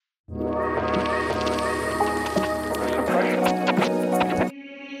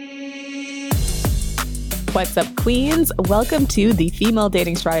What's up, queens? Welcome to the Female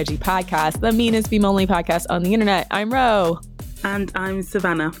Dating Strategy Podcast, the meanest female-only podcast on the internet. I'm Ro. And I'm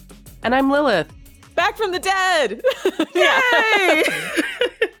Savannah. And I'm Lilith. Back from the dead! Yay!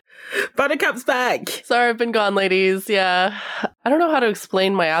 Buttercup's back. Sorry, I've been gone, ladies. Yeah. I don't know how to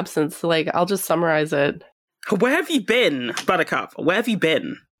explain my absence. So, I'll just summarize it. Where have you been, Buttercup? Where have you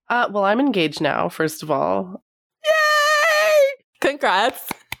been? Well, I'm engaged now, first of all. Yay! Congrats.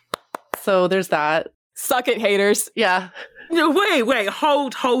 So there's that. Suck it, haters. Yeah. No, wait,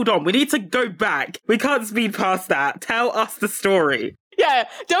 hold on. We need to go back. We can't speed past that. Tell us the story. Yeah,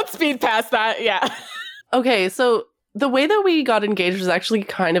 don't speed past that. Yeah. Okay, so the way that we got engaged was actually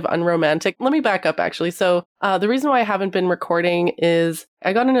kind of unromantic. Let me back up, actually. So the reason why I haven't been recording is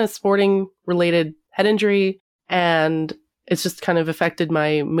I got in a sporting-related head injury, and it's just kind of affected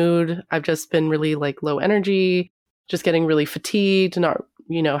my mood. I've just been really, low energy, just getting really fatigued, not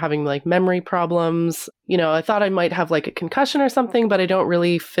having memory problems. I thought I might have a concussion or something, but I don't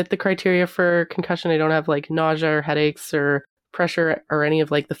really fit the criteria for concussion. I don't have nausea or headaches or pressure or any of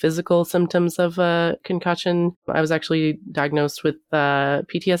the physical symptoms of concussion. I was actually diagnosed with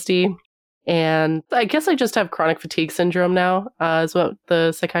PTSD. And I guess I just have chronic fatigue syndrome now, is what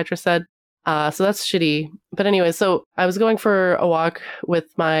the psychiatrist said. So that's shitty. But anyway, so I was going for a walk with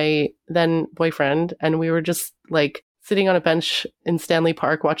my then boyfriend, and we were just sitting on a bench in Stanley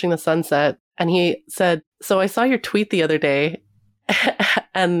Park watching the sunset. And he said, "So I saw your tweet the other day."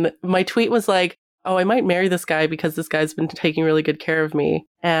 And my tweet was "Oh, I might marry this guy because this guy's been taking really good care of me."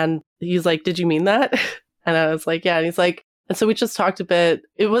 And he's like, "Did you mean that?" And I was like, "Yeah." And he's like, and so we just talked a bit.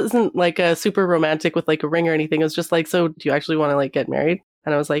 It wasn't a super romantic with a ring or anything. It was just "So do you actually want to get married?"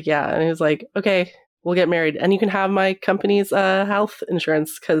 And I was like, "Yeah." And he was like, "Okay, we'll get married. And you can have my company's health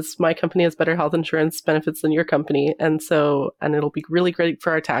insurance because my company has better health insurance benefits than your company. And it'll be really great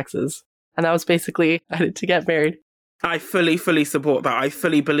for our taxes." And that was basically to get married. I fully support that. I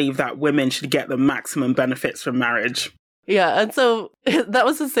fully believe that women should get the maximum benefits from marriage. Yeah, and so that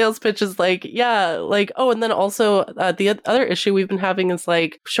was the sales pitch is oh, and then also the other issue we've been having is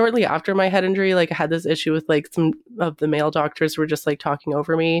shortly after my head injury, I had this issue with some of the male doctors were just talking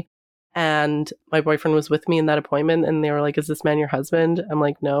over me, and my boyfriend was with me in that appointment, and they were like, "Is this man your husband?" I'm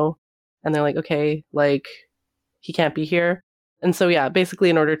like, "No," and they're like, "Okay, he can't be here." And so, yeah, basically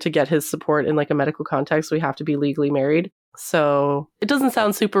in order to get his support in a medical context, we have to be legally married. So it doesn't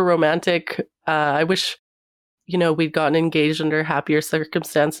sound super romantic. I wish, we'd gotten engaged under happier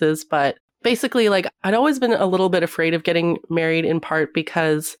circumstances. But basically, I'd always been a little bit afraid of getting married, in part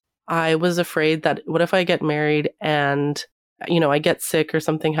because I was afraid that what if I get married and, I get sick or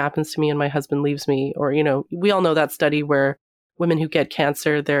something happens to me and my husband leaves me? Or, we all know that study where women who get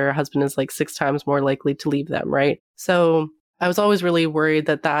cancer, their husband is 6 times more likely to leave them, right? So I was always really worried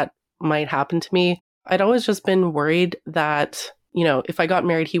that might happen to me. I'd always just been worried that, if I got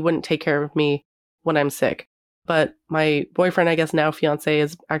married, he wouldn't take care of me when I'm sick. But my boyfriend, I guess now fiance,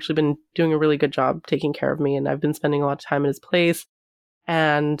 has actually been doing a really good job taking care of me. And I've been spending a lot of time at his place.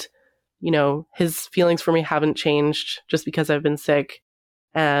 And, his feelings for me haven't changed just because I've been sick.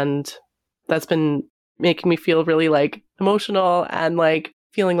 And that's been making me feel really emotional and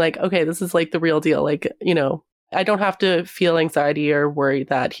feeling okay, this is the real deal. I don't have to feel anxiety or worry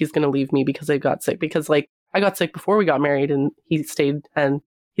that he's going to leave me because I got sick, because I got sick before we got married and he stayed and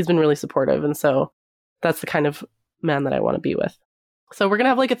he's been really supportive. And so that's the kind of man that I want to be with. So we're going to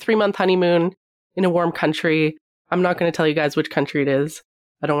have a 3-month honeymoon in a warm country. I'm not going to tell you guys which country it is.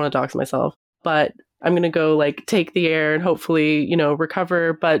 I don't want to dox myself, but I'm going to go take the air and hopefully,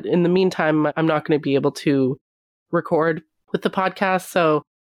 recover. But in the meantime, I'm not going to be able to record with the podcast. So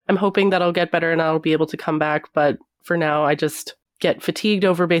I'm hoping that I'll get better and I'll be able to come back. But for now, I just get fatigued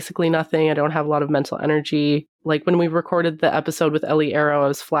over basically nothing. I don't have a lot of mental energy. When we recorded the episode with Ellie Arrow, I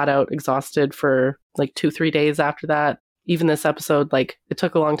was flat out exhausted for 2-3 days after that. Even this episode, it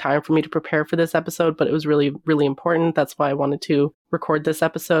took a long time for me to prepare for this episode, but it was really, really important. That's why I wanted to record this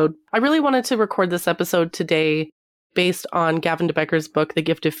episode. I really wanted to record this episode today based on Gavin de Becker's book, The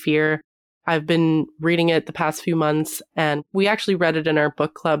Gift of Fear. I've been reading it the past few months, and we actually read it in our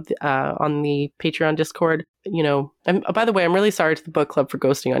book club on the Patreon Discord. By the way, I'm really sorry to the book club for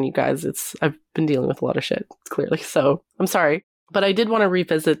ghosting on you guys. I've been dealing with a lot of shit, clearly, so I'm sorry. But I did want to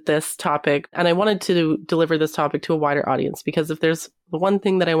revisit this topic, and I wanted to deliver this topic to a wider audience, because if there's the one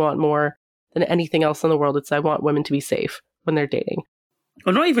thing that I want more than anything else in the world, it's I want women to be safe when they're dating.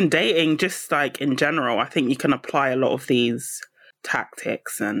 Well, not even dating, just in general. I think you can apply a lot of these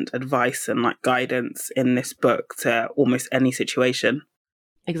tactics and advice and guidance in this book to almost any situation.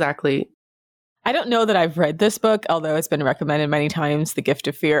 Exactly. I don't know that I've read this book, although it's been recommended many times, The Gift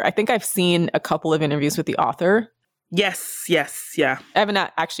of Fear. I think I've seen a couple of interviews with the author. Yes, yeah. I haven't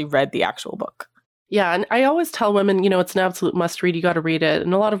actually read the actual book. Yeah, and I always tell women, it's an absolute must read. You got to read it.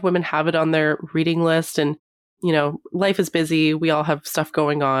 And a lot of women have it on their reading list. And, life is busy. We all have stuff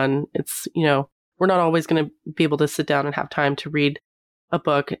going on. It's, we're not always going to be able to sit down and have time to read a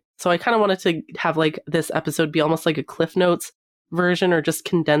book. So I kind of wanted to have like this episode be almost like a Cliff Notes version or just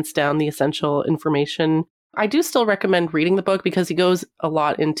condense down the essential information. I do still recommend reading the book because he goes a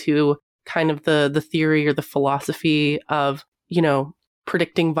lot into kind of the theory or the philosophy of,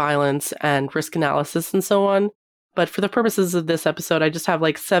 predicting violence and risk analysis and so on. But for the purposes of this episode, I just have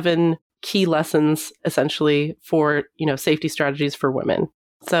like 7 key lessons essentially for, safety strategies for women.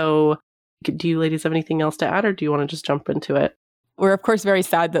 So do you ladies have anything else to add, or do you want to just jump into it? We're of course very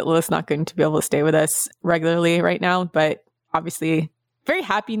sad that Lilith's not going to be able to stay with us regularly right now, but obviously very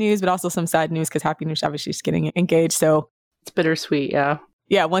happy news, but also some sad news because happy news, obviously she's getting engaged. So it's bittersweet. Yeah.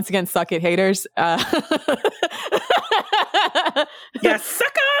 Yeah. Once again, suck it, haters. Yeah,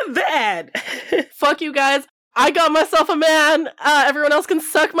 suck on that. Fuck you guys. I got myself a man. Everyone else can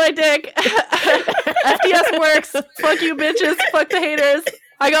suck my dick. FDS works. Fuck you bitches. Fuck the haters.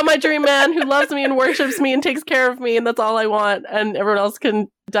 I got my dream man who loves me and worships me and takes care of me, and that's all I want. And everyone else can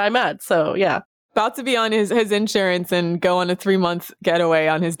die mad. So yeah. About to be on his insurance and go on a 3-month getaway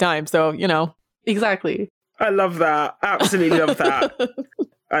on his dime. So, Exactly. I love that. Absolutely love that.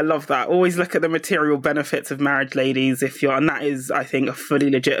 I love that. Always look at the material benefits of marriage, ladies. And that is, I think, a fully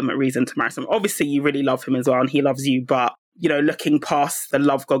legitimate reason to marry someone. Obviously, you really love him as well, and he loves you. But, looking past the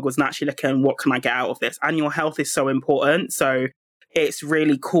love goggles and actually looking, what can I get out of this? And your health is so important. So it's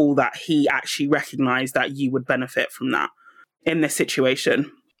really cool that he actually recognized that you would benefit from that in this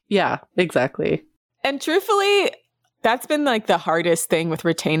situation. Yeah, exactly. And truthfully, that's been like the hardest thing with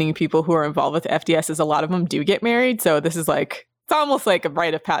retaining people who are involved with FDS is a lot of them do get married. So this is like, it's almost like a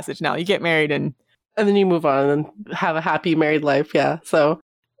rite of passage now. You get married and then you move on and have a happy married life. Yeah. So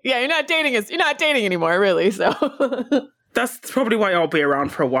yeah, you're not dating anymore, really. So that's probably why I'll be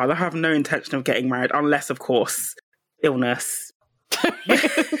around for a while. I have no intention of getting married unless, of course, illness.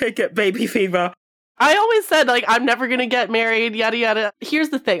 Get baby fever. I always said, I'm never going to get married, yada, yada. Here's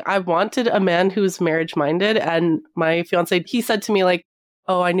the thing. I wanted a man who's marriage-minded, and my fiancé, he said to me,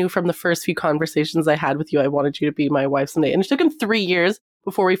 oh, I knew from the first few conversations I had with you, I wanted you to be my wife someday. And it took him 3 years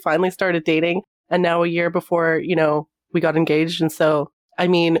before we finally started dating, and now a year before, we got engaged. And so,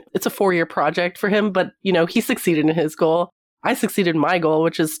 it's a 4-year project for him, but, he succeeded in his goal. I succeeded in my goal,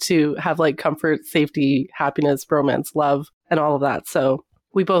 which is to have, comfort, safety, happiness, romance, love, and all of that. So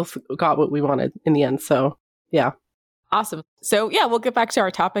we both got what we wanted in the end. So, yeah. Awesome. So, yeah, we'll get back to our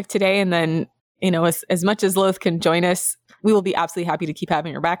topic today. And then, as much as Lilith can join us, we will be absolutely happy to keep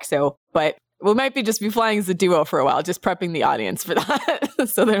having her back. So, but we might be just be flying as a duo for a while, just prepping the audience for that.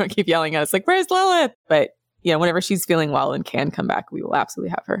 So they don't keep yelling at us where's Lilith? But, whenever she's feeling well and can come back, we will absolutely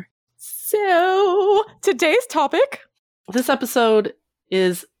have her. So today's topic. This episode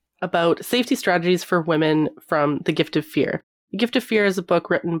is about safety strategies for women from The Gift of Fear. The Gift of Fear is a book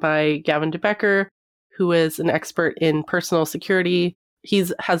written by Gavin DeBecker, who is an expert in personal security. He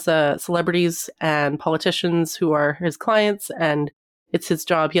has celebrities and politicians who are his clients, and it's his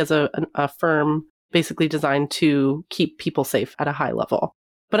job. He has a firm basically designed to keep people safe at a high level.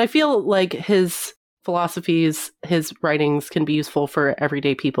 But I feel like his philosophies, his writings can be useful for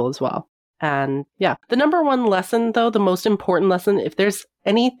everyday people as well. And yeah, the number one lesson, though, the most important lesson,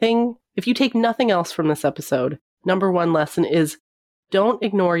 if you take nothing else from this episode, number one lesson is don't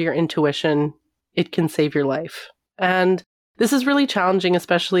ignore your intuition. It can save your life. And this is really challenging,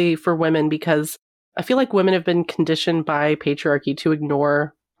 especially for women, because I feel like women have been conditioned by patriarchy to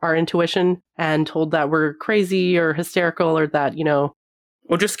ignore our intuition and told that we're crazy or hysterical or that,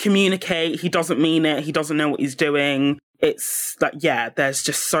 Or just communicate. He doesn't mean it. He doesn't know what he's doing. It's there's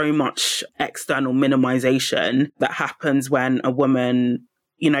just so much external minimization that happens when a woman,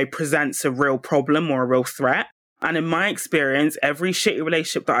 presents a real problem or a real threat. And in my experience, every shitty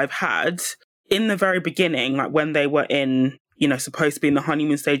relationship that I've had in the very beginning, when they were in, supposed to be in the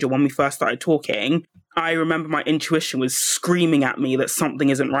honeymoon stage or when we first started talking, I remember my intuition was screaming at me that something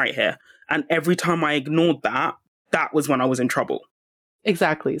isn't right here. And every time I ignored that, that was when I was in trouble.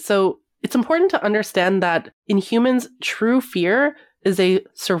 Exactly. So it's important to understand that in humans, true fear is a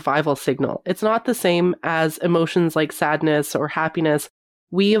survival signal. It's not the same as emotions like sadness or happiness.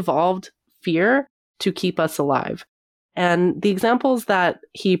 We evolved fear to keep us alive. And the examples that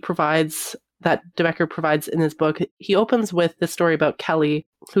that DeBecker provides in his book, he opens with this story about Kelly,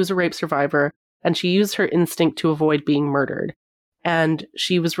 who's a rape survivor, and she used her instinct to avoid being murdered. And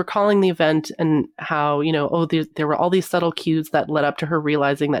she was recalling the event and how, there were all these subtle cues that led up to her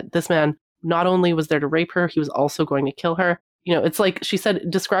realizing that this man not only was there to rape her, he was also going to kill her. It's like she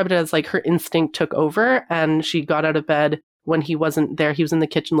said, described it as like her instinct took over and she got out of bed when he wasn't there. He was in the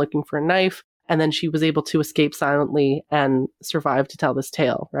kitchen looking for a knife. And then she was able to escape silently and survive to tell this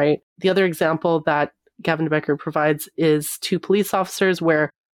tale, right? The other example that Gavin de Becker provides is 2 police officers where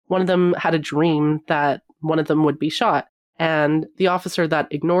one of them had a dream that one of them would be shot. And the officer that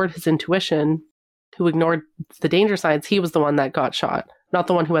ignored his intuition, who ignored the danger signs, he was the one that got shot, not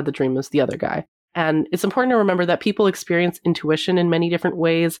the one who had the dream, was the other guy. And it's important to remember that people experience intuition in many different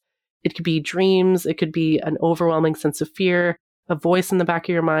ways. It could be dreams, it could be an overwhelming sense of fear, a voice in the back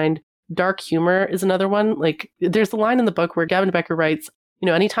of your mind. Dark humor is another one. Like, there's a line in the book where Gavin de Becker writes,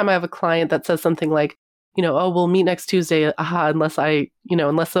 anytime I have a client that says something like, oh, we'll meet next Tuesday,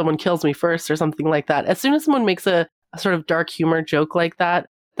 unless someone kills me first or something like that. As soon as someone makes a sort of dark humor joke like that,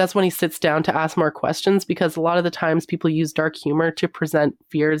 that's when he sits down to ask more questions, because a lot of the times people use dark humor to present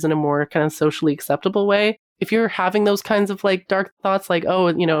fears in a more kind of socially acceptable way. If you're having those kinds of like dark thoughts, like, oh,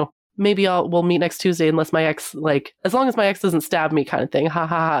 maybe we'll meet next Tuesday unless my ex, like, as long as my ex doesn't stab me kind of thing, ha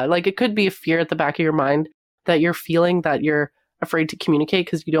ha ha. Like, it could be a fear at the back of your mind that you're feeling, that you're afraid to communicate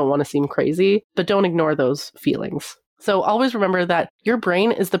because you don't want to seem crazy, but don't ignore those feelings. So always remember that your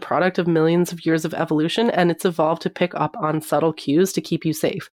brain is the product of millions of years of evolution, and it's evolved to pick up on subtle cues to keep you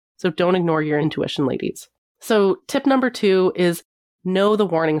safe. So don't ignore your intuition, ladies. So tip number 2 is know the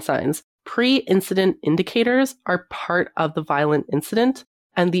warning signs. Pre-incident indicators are part of the violent incident,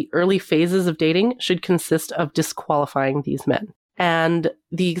 and the early phases of dating should consist of disqualifying these men. And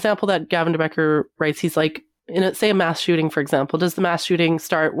the example that Gavin de Becker writes, he's like, say a mass shooting, for example, does the mass shooting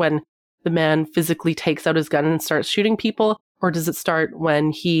start when the man physically takes out his gun and starts shooting people? Or does it start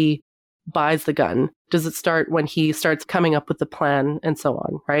when he buys the gun? Does it start when he starts coming up with the plan and so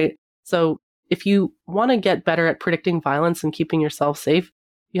on, right? So if you want to get better at predicting violence and keeping yourself safe,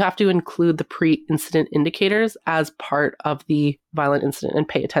 you have to include the pre-incident indicators as part of the violent incident and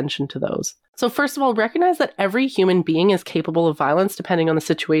pay attention to those. So first of all, recognize that every human being is capable of violence depending on the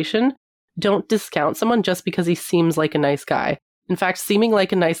situation. Don't discount someone just because he seems like a nice guy. In fact, seeming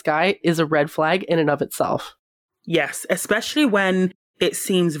like a nice guy is a red flag in and of itself. Yes, especially when it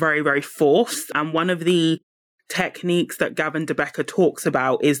seems very, very forced. And one of the techniques that Gavin de Becker talks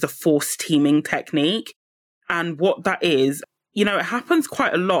about is the forced teaming technique. And what that is, it happens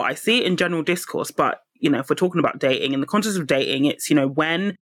quite a lot. I see it in general discourse, but, if we're talking about dating, in the context of dating, it's,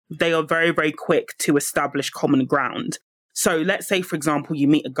 when they are very, very quick to establish common ground. So let's say, for example, you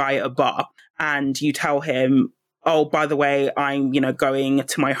meet a guy at a bar and you tell him, oh, by the way, I'm, going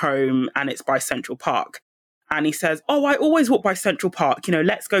to my home and it's by Central Park. And he says, oh, I always walk by Central Park,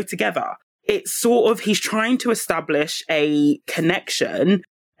 let's go together. It's sort of, he's trying to establish a connection,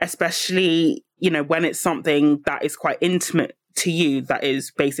 especially, when it's something that is quite intimate to you, that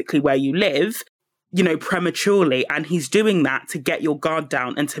is basically where you live, prematurely. And he's doing that to get your guard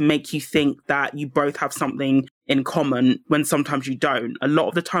down and to make you think that you both have something in common when sometimes you don't. A lot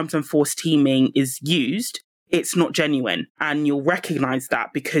of the times when forced teaming is used, it's not genuine. And you'll recognize that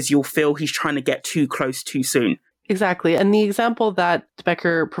because you'll feel he's trying to get too close too soon. Exactly. And the example that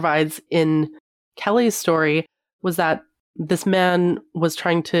Becker provides in Kelly's story was that this man was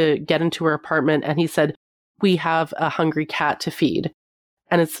trying to get into her apartment and he said, we have a hungry cat to feed.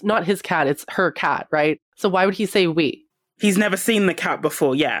 And it's not his cat, it's her cat, right? So why would he say we? He's never seen the cat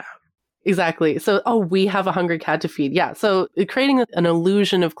before, yeah. Exactly. So, we have a hungry cat to feed. Yeah. So creating an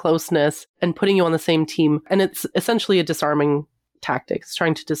illusion of closeness and putting you on the same team. And it's essentially a disarming tactic. It's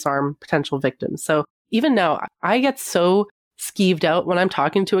trying to disarm potential victims. So even now, I get so skeeved out when I'm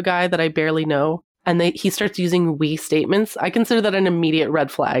talking to a guy that I barely know and he starts using we statements. I consider that an immediate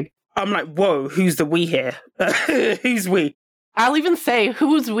red flag. I'm like, whoa, who's the we here? Who's we? I'll even say,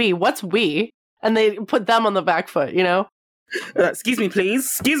 who's we? What's we? And they put them on the back foot, Excuse me, please.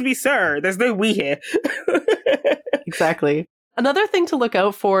 Excuse me, sir. There's no we here. Exactly. Another thing to look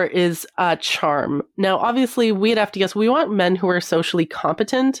out for is charm. Now, obviously, we'd have to guess we want men who are socially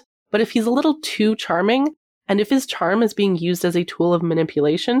competent, but if he's a little too charming, and if his charm is being used as a tool of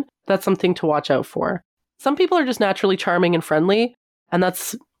manipulation, that's something to watch out for. Some people are just naturally charming and friendly, and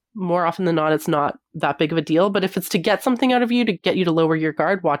that's more often than not, it's not that big of a deal. But if it's to get something out of you, to get you to lower your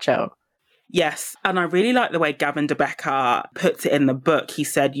guard, watch out. Yes, and I really like the way Gavin de Becker puts it in the book. He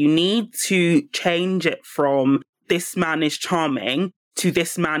said, you need to change it from this man is charming to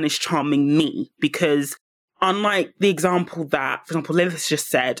this man is charming me. Because unlike the example that, for example, Lilith just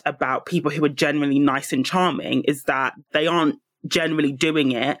said about people who are generally nice and charming, is that they aren't generally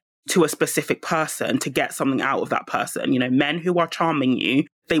doing it to a specific person to get something out of that person. You know, men who are charming you,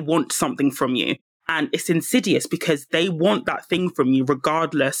 they want something from you. And it's insidious because they want that thing from you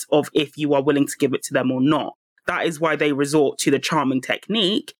regardless of if you are willing to give it to them or not. That is why they resort to the charming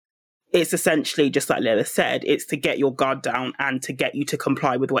technique. It's essentially, just like Lilith said, it's to get your guard down and to get you to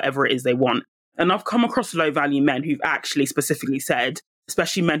comply with whatever it is they want. And I've come across low-value men who've actually specifically said,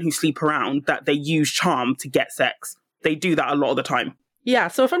 especially men who sleep around, that they use charm to get sex. They do that a lot of the time. Yeah,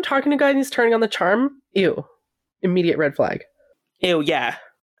 so if I'm talking to a guy and he's turning on the charm, ew. Immediate red flag. Ew, yeah.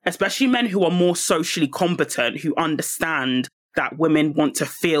 Especially men who are more socially competent, who understand that women want to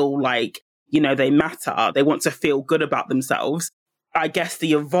feel like, you know, they matter. They want to feel good about themselves. I guess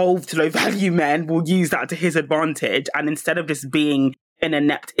the evolved low-value men will use that to his advantage. And instead of just being an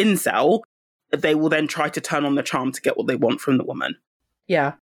inept incel, they will then try to turn on the charm to get what they want from the woman.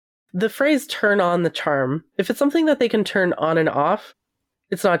 Yeah. The phrase turn on the charm, if it's something that they can turn on and off,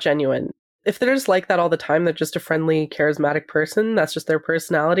 it's not genuine. If they're just like that all the time, they're just a friendly, charismatic person, that's just their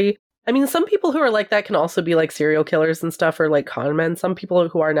personality. I mean, some people who are like that can also be like serial killers and stuff, or like con men. Some people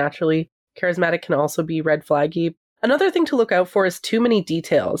who are naturally charismatic can also be red flaggy. Another thing to look out for is too many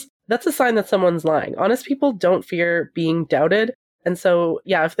details. That's a sign that someone's lying. Honest people don't fear being doubted. And so,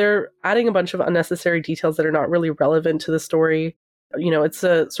 yeah, if they're adding a bunch of unnecessary details that are not really relevant to the story, you know, it's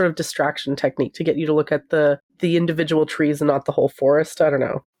a sort of distraction technique to get you to look at the individual trees and not the whole forest. I don't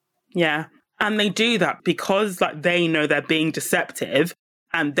know. Yeah. And they do that because like they know they're being deceptive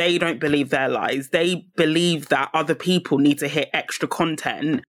and they don't believe their lies. They believe that other people need to hit extra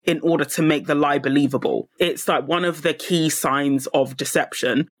content in order to make the lie believable. It's like one of the key signs of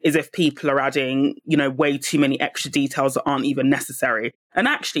deception is if people are adding, you know, way too many extra details that aren't even necessary. And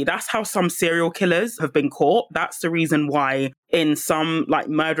actually, that's how some serial killers have been caught. That's the reason why in some like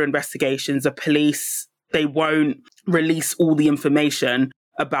murder investigations, the police, they won't release all the information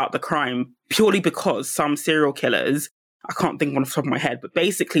about the crime purely because some serial killers, I can't think on the top of my head, but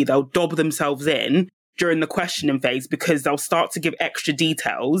basically they'll dob themselves in during the questioning phase because they'll start to give extra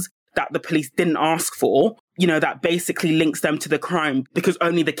details that the police didn't ask for, you know, that basically links them to the crime because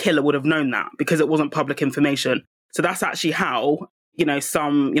only the killer would have known that because it wasn't public information. So that's actually how, you know,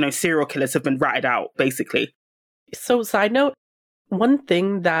 some, you know, serial killers have been ratted out, basically. So side note, one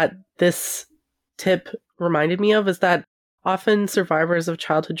thing that this tip reminded me of is that often survivors of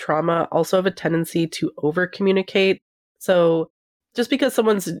childhood trauma also have a tendency to over-communicate. So just because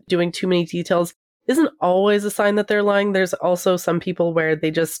someone's doing too many details isn't always a sign that they're lying. There's also some people where they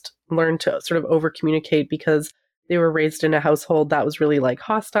just learn to sort of over-communicate because they were raised in a household that was really like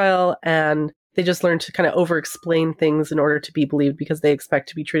hostile, and they just learn to kind of over-explain things in order to be believed because they expect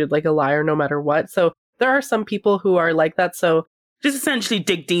to be treated like a liar no matter what. So there are some people who are like that. So just essentially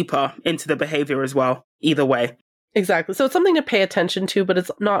dig deeper into the behavior as well, either way. Exactly. So it's something to pay attention to, but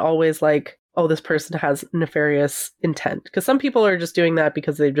it's not always like, oh, this person has nefarious intent. Because some people are just doing that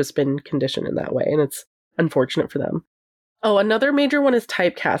because they've just been conditioned in that way, and it's unfortunate for them. Oh, another major one is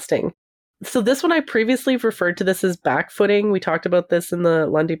typecasting. So this one, I previously referred to this as backfooting. We talked about this in the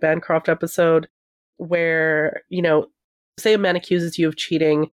Lundy Bancroft episode where, you know, say a man accuses you of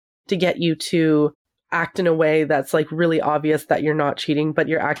cheating to get you to act in a way that's like really obvious that you're not cheating, but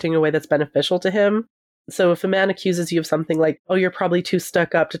you're acting in a way that's beneficial to him. So if a man accuses you of something like, oh, you're probably too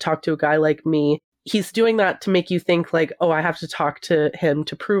stuck up to talk to a guy like me, he's doing that to make you think like, oh, I have to talk to him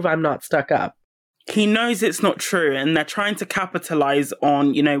to prove I'm not stuck up. He knows it's not true, and they're trying to capitalize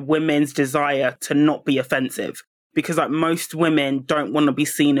on, you know, women's desire to not be offensive. Because like most women don't want to be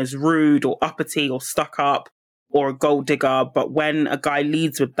seen as rude or uppity or stuck up or a gold digger. But when a guy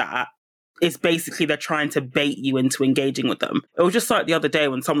leads with that, it's basically they're trying to bait you into engaging with them. It was just like the other day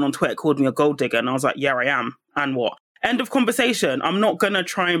when someone on Twitter called me a gold digger and I was like, yeah, I am. And what? End of conversation. I'm not going to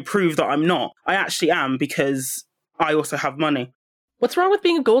try and prove that I'm not. I actually am because I also have money. What's wrong with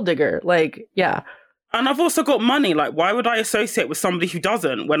being a gold digger? Like, yeah. And I've also got money. Like, why would I associate with somebody who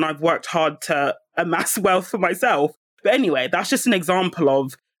doesn't when I've worked hard to amass wealth for myself? But anyway, that's just an example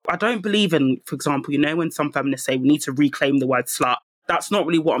of, I don't believe in, for example, you know, when some feminists say we need to reclaim the word slut. That's not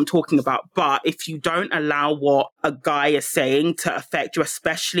really what I'm talking about. But if you don't allow what a guy is saying to affect you,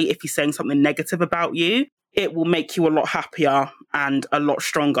 especially if he's saying something negative about you, it will make you a lot happier and a lot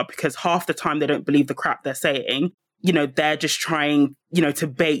stronger because half the time they don't believe the crap they're saying. You know, they're just trying, you know, to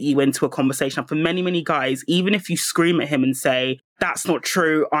bait you into a conversation. And for many, many guys, even if you scream at him and say, that's not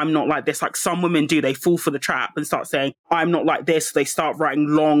true, I'm not like this, like some women do, they fall for the trap and start saying, I'm not like this. They start writing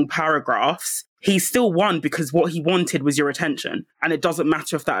long paragraphs. He still won because what he wanted was your attention. And it doesn't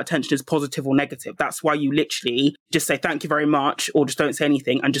matter if that attention is positive or negative. That's why you literally just say, thank you very much, or just don't say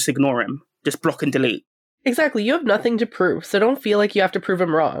anything and just ignore him. Just block and delete. Exactly. You have nothing to prove, so don't feel like you have to prove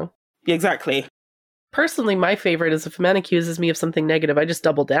him wrong. Exactly. Personally, my favorite is if a man accuses me of something negative, I just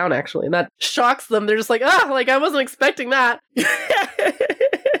double down, actually. And that shocks them. They're just like, like I wasn't expecting that. You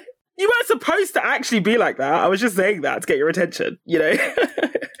weren't supposed to actually be like that. I was just saying that to get your attention, you know?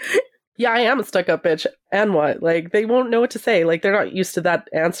 Yeah, I am a stuck-up bitch. And what? Like, they won't know what to say. Like, they're not used to that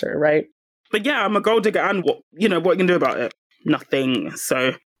answer, right? But yeah, I'm a gold digger, and what you can do about it? Nothing.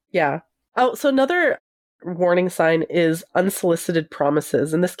 So yeah. Oh, so another warning sign is unsolicited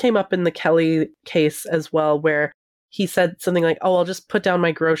promises. And this came up in the Kelly case as well, where he said something like, oh, I'll just put down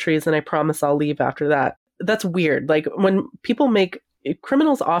my groceries and I promise I'll leave after that. That's weird. Like, when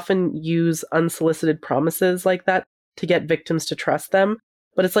criminals often use unsolicited promises like that to get victims to trust them.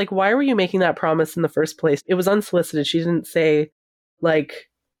 But it's like, why were you making that promise in the first place? It was unsolicited. She didn't say, like,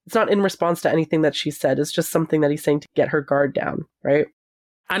 it's not in response to anything that she said. It's just something that he's saying to get her guard down, right?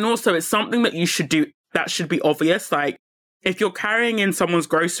 And also, it's something that you should do that should be obvious. Like, if you're carrying in someone's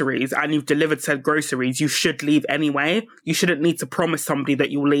groceries and you've delivered said groceries, you should leave anyway. You shouldn't need to promise somebody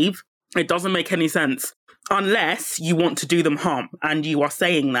that you'll leave. It doesn't make any sense unless you want to do them harm. And you are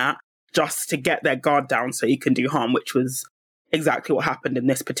saying that just to get their guard down so you can do harm, which was exactly what happened in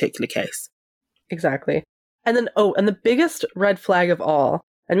this particular case. Exactly. And then, and the biggest red flag of all,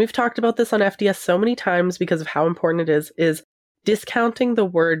 and we've talked about this on FDS so many times because of how important it is discounting the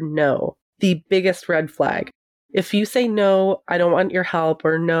word no. The biggest red flag. If you say, no, I don't want your help,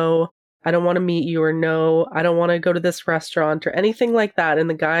 or no, I don't want to meet you, or no, I don't want to go to this restaurant, or anything like that, and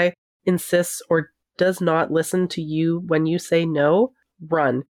the guy insists or does not listen to you when you say no,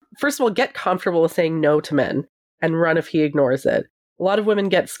 run. First of all, get comfortable with saying no to men and run if he ignores it. A lot of women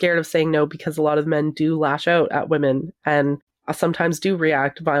get scared of saying no because a lot of men do lash out at women and sometimes do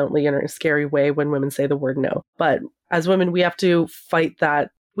react violently in a scary way when women say the word no. But as women, we have to fight that.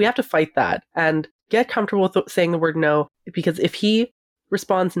 We have to fight that and get comfortable with saying the word no, because if he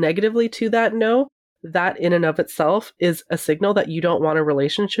responds negatively to that no, that in and of itself is a signal that you don't want a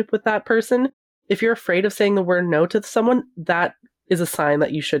relationship with that person. If you're afraid of saying the word no to someone, that is a sign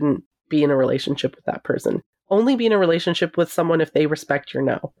that you shouldn't be in a relationship with that person. Only be in a relationship with someone if they respect your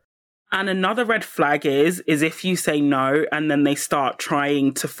no. And another red flag is if you say no and then they start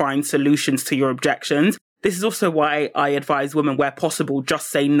trying to find solutions to your objections. This is also why I advise women, where possible,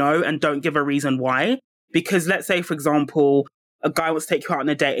 just say no and don't give a reason why. Because let's say, for example, a guy wants to take you out on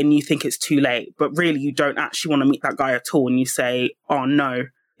a date and you think it's too late, but really you don't actually want to meet that guy at all. And you say, oh no,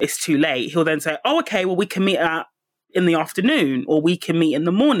 it's too late. He'll then say, oh, okay, well, we can meet in the afternoon, or we can meet in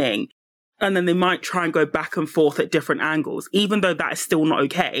the morning. And then they might try and go back and forth at different angles, even though that is still not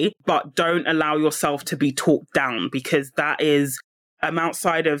okay. But don't allow yourself to be talked down, because that is,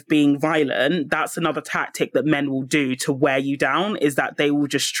 outside of being violent, that's another tactic that men will do to wear you down, is that they will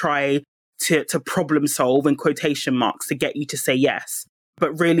just try to problem solve, in quotation marks, to get you to say yes.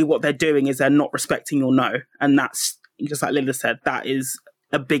 But really what they're doing is they're not respecting your no. And that's, just like Lilith said, that is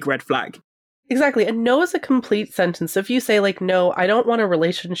a big red flag. Exactly. And no is a complete sentence. So if you say, like, no, I don't want a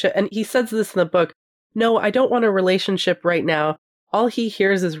relationship, and he says this in the book, no, I don't want a relationship right now. All he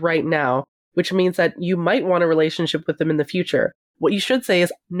hears is right now, which means that you might want a relationship with them in the future. What you should say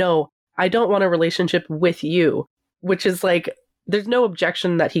is, no, I don't want a relationship with you, which is like, there's no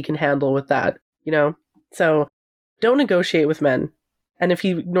objection that he can handle with that, you know? So don't negotiate with men. And if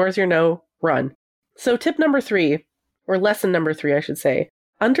he ignores your no, run. So tip number 3, or lesson number 3, I should say,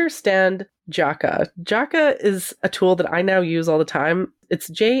 understand JACA. JACA is a tool that I now use all the time. It's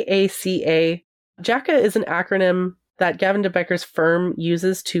JACA. JACA is an acronym that Gavin de Becker's firm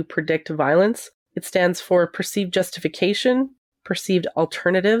uses to predict violence. It stands for perceived justification, perceived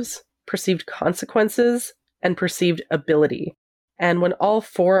alternatives, perceived consequences, and perceived ability. And when all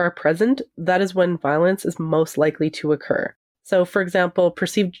 4 are present, that is when violence is most likely to occur. So, for example,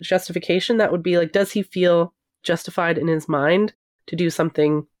 perceived justification, that would be like, does he feel justified in his mind to do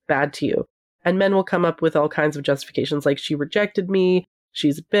something bad to you? And men will come up with all kinds of justifications, like, she rejected me,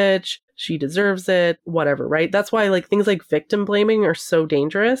 she's a bitch, she deserves it, whatever, right? That's why, like, things like victim blaming are so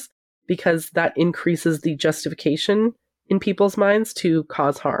dangerous, because that increases the justification in people's minds to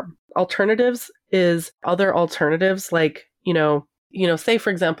cause harm. Alternatives is other alternatives, like, say, for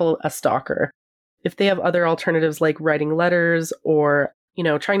example, a stalker. If they have other alternatives like writing letters or,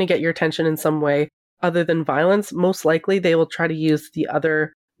 trying to get your attention in some way other than violence, most likely they will try to use the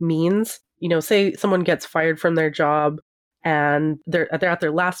other means. Say someone gets fired from their job and they're at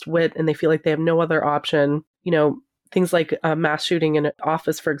their last wit and they feel like they have no other option. Things like a mass shooting in an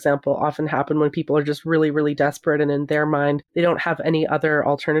office, for example, often happen when people are just really, really desperate, and in their mind, they don't have any other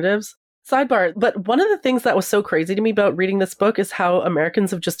alternatives. Sidebar, but one of the things that was so crazy to me about reading this book is how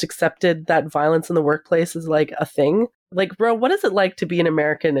Americans have just accepted that violence in the workplace is like a thing. Like, bro, what is it like to be an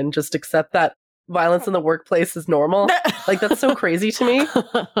American and just accept that violence in the workplace is normal? Like, that's so crazy to me.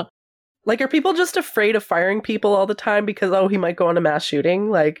 Like, are people just afraid of firing people all the time because, oh, he might go on a mass shooting?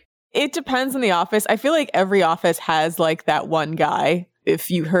 Like, it depends on the office. I feel like every office has like that one guy.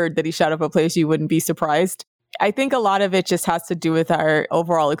 If you heard that he shot up a place, you wouldn't be surprised. I think a lot of it just has to do with our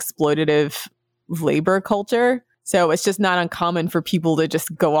overall exploitative labor culture. So it's just not uncommon for people to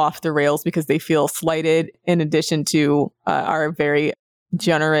just go off the rails because they feel slighted, in addition to our very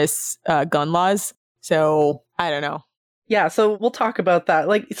generous gun laws. So I don't know. Yeah, so we'll talk about that.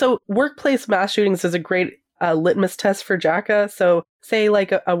 Like, so workplace mass shootings is a great litmus test for JACA. So say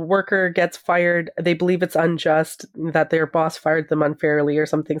like a worker gets fired, they believe it's unjust, that their boss fired them unfairly or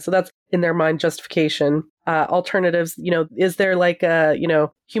something. So that's in their mind justification. Alternatives, is there like a,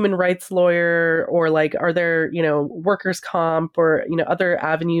 human rights lawyer, or like, are there, workers' comp, or, other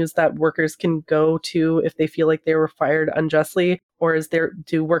avenues that workers can go to if they feel like they were fired unjustly? Or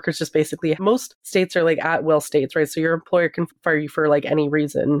do workers just basically, most states are like at will states, right? So your employer can fire you for like any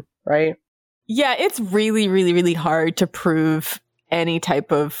reason, right? Yeah, it's really, really, really hard to prove any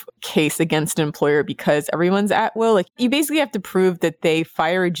type of case against an employer because everyone's at will. Like, you basically have to prove that they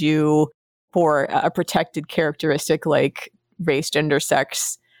fired you for a protected characteristic like race, gender,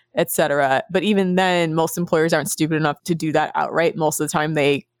 sex, etc. But even then, most employers aren't stupid enough to do that outright. Most of the time,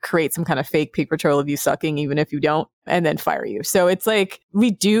 they create some kind of fake paper trail of you sucking, even if you don't, and then fire you. So it's like,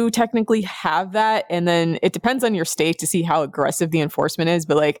 we do technically have that. And then it depends on your state to see how aggressive the enforcement is.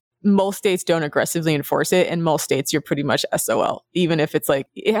 But like, most states don't aggressively enforce it. And most states, you're pretty much SOL, even if it's like,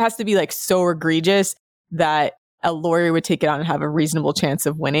 it has to be like so egregious that a lawyer would take it on and have a reasonable chance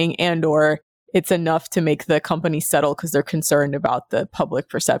of winning, and or it's enough to make the company settle because they're concerned about the public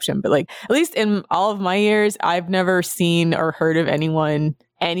perception. But like, at least in all of my years, I've never seen or heard of anyone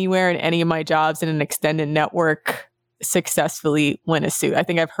anywhere in any of my jobs in an extended network successfully win a suit. I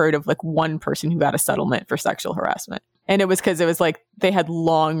think I've heard of like one person who got a settlement for sexual harassment. And it was because it was like they had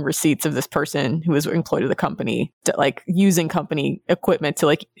long receipts of this person who was employed at the company to like using company equipment to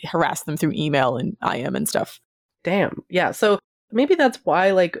like harass them through email and IM and stuff. Damn. Yeah. So maybe that's why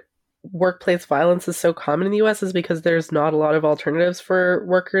like workplace violence is so common in the US, is because there's not a lot of alternatives for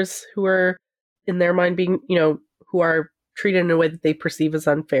workers who are in their mind being, who are treated in a way that they perceive as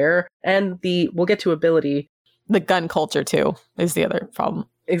unfair. And we'll get to ability. The gun culture too is the other problem.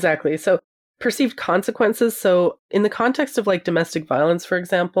 Exactly. So perceived consequences. So in the context of like domestic violence, for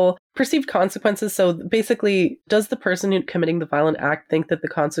example, perceived consequences. So basically, does the person who committing the violent act think that the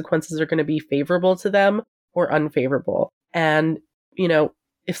consequences are going to be favorable to them or unfavorable? And,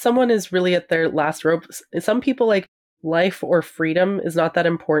 if someone is really at their last rope, some people like life or freedom is not that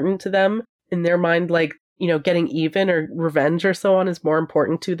important to them. In their mind, like, getting even or revenge or so on is more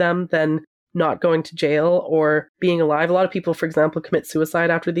important to them than not going to jail or being alive. A lot of people, for example, commit suicide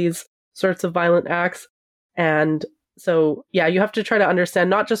after these sorts of violent acts. And so, yeah, you have to try to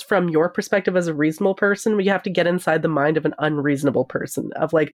understand, not just from your perspective as a reasonable person, but you have to get inside the mind of an unreasonable person,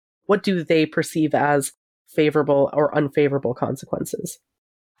 of like, what do they perceive as favorable or unfavorable consequences?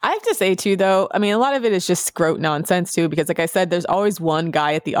 I have to say too, though, I mean, a lot of it is just scrote nonsense too, because like I said, there's always one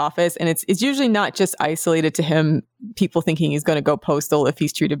guy at the office, and it's usually not just isolated to him, people thinking he's going to go postal if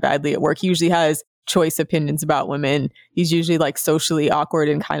he's treated badly at work. He usually has choice opinions about women. He's usually like socially awkward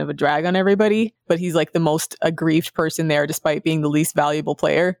and kind of a drag on everybody, but he's like the most aggrieved person there despite being the least valuable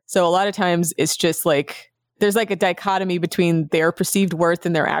player. So a lot of times it's just like, there's like a dichotomy between their perceived worth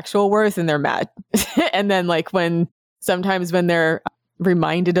and their actual worth, and they're mad. And then like sometimes when they're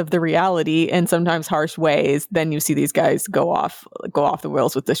reminded of the reality in sometimes harsh ways, then you see these guys go off the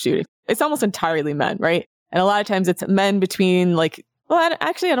rails with the shooting. It's almost entirely men, right? And a lot of times it's men between like, well,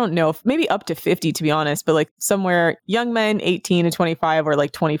 actually, I don't know, maybe up to 50 to be honest, but like somewhere young men, 18 to 25 or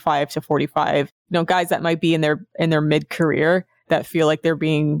like 25 to 45, guys that might be in their mid-career that feel like they're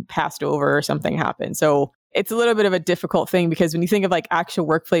being passed over or something happened. So it's a little bit of a difficult thing because when you think of like actual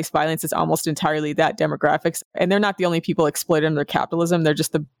workplace violence, it's almost entirely that demographics. And they're not the only people exploited under capitalism. They're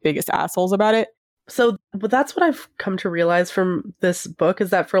just the biggest assholes about it. So but that's what I've come to realize from this book,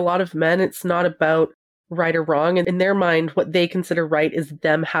 is that for a lot of men, it's not about right or wrong. And in their mind, what they consider right is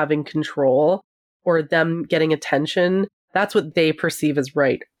them having control or them getting attention. That's what they perceive as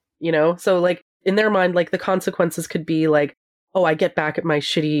right, So like in their mind, like the consequences could be like, oh, I get back at my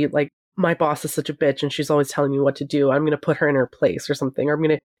shitty, like, my boss is such a bitch and she's always telling me what to do. I'm going to put her in her place or something. Or I'm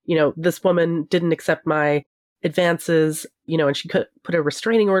going to, this woman didn't accept my advances, and she could put a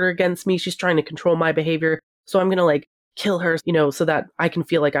restraining order against me. She's trying to control my behavior. So I'm going to like kill her, so that I can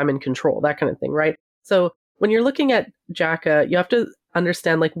feel like I'm in control, that kind of thing, right? So when you're looking at Jacka, you have to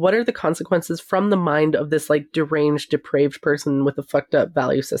understand, like, what are the consequences from the mind of this, like, deranged, depraved person with a fucked up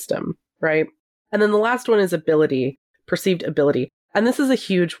value system, right? And then the last one is ability, perceived ability. And this is a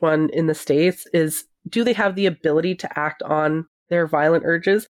huge one in the States, is do they have the ability to act on their violent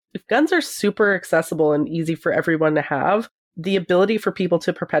urges? If guns are super accessible and easy for everyone to have, the ability for people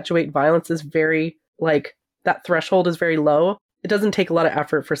to perpetuate violence is very, like, that threshold is very low. It doesn't take a lot of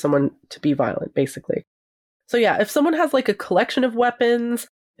effort for someone to be violent, basically. So yeah, if someone has like a collection of weapons,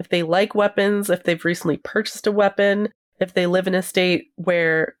 if they like weapons, if they've recently purchased a weapon, if they live in a state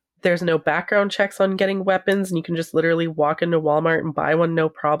where there's no background checks on getting weapons and you can just literally walk into Walmart and buy one, no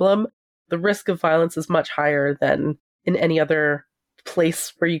problem, the risk of violence is much higher than in any other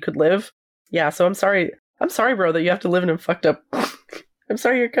place where you could live. Yeah, so I'm sorry, bro, that you have to live in a fucked up... I'm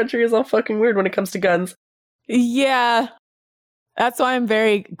sorry your country is all fucking weird when it comes to guns. Yeah. That's why I'm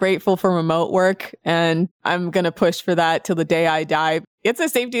very grateful for remote work, and I'm going to push for that till the day I die. It's a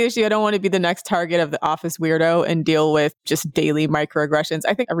safety issue. I don't want to be the next target of the office weirdo and deal with just daily microaggressions.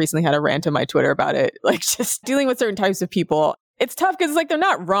 I think I recently had a rant on my Twitter about it, like just dealing with certain types of people. It's tough because like they're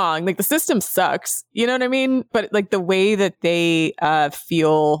not wrong. Like the system sucks. You know what I mean? But like the way that they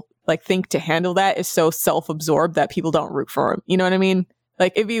think to handle that is so self-absorbed that people don't root for them. You know what I mean?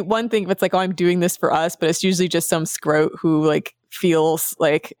 Like it'd be one thing if it's like, oh, I'm doing this for us, but it's usually just some scrote who like feels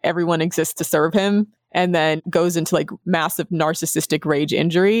like everyone exists to serve him and then goes into like massive narcissistic rage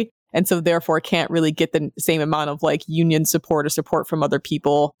injury. And so therefore can't really get the same amount of like union support or support from other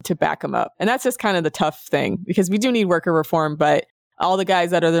people to back him up. And that's just kind of the tough thing because we do need worker reform, but all the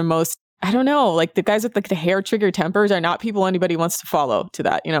guys that are the most, I don't know, like the guys with like the hair trigger tempers are not people anybody wants to follow to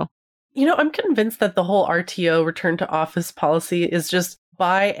that, you know? I'm convinced that the whole RTO, return to office policy, is just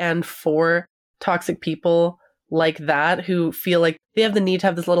by and for toxic people like that who feel like they have the need to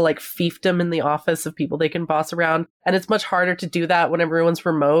have this little like fiefdom in the office of people they can boss around. And it's much harder to do that when everyone's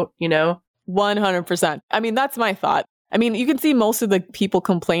remote, 100%. I mean, that's my thought. I mean, you can see most of the people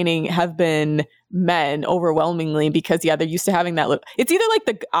complaining have been men overwhelmingly because, they're used to having that. It's either like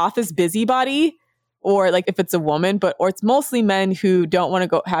the office busybody or like if it's a woman, or it's mostly men who don't want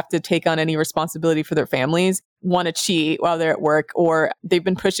to have to take on any responsibility for their families, want to cheat while they're at work, or they've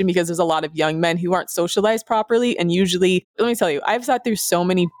been pushing because there's a lot of young men who aren't socialized properly. And usually, let me tell you, I've sat through so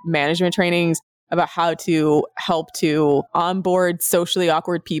many management trainings about how to help to onboard socially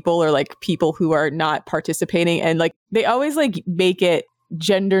awkward people or like people who are not participating. And like, they always like make it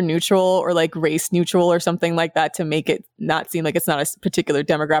gender neutral or like race neutral or something like that to make it not seem like it's not a particular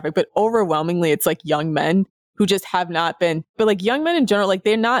demographic, but overwhelmingly it's like young men who just have not been, but like young men in general, like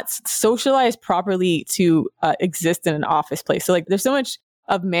they're not socialized properly to exist in an office place. So like there's so much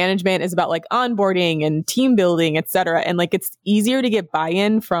of management is about like onboarding and team building, et cetera. And like it's easier to get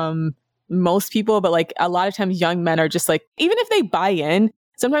buy-in from most people, but like a lot of times young men are just like, even if they buy in,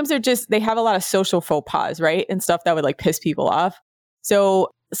 sometimes they have a lot of social faux pas, right? And stuff that would like piss people off. So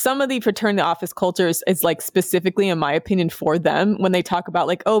some of the return to office cultures is like specifically, in my opinion, for them when they talk about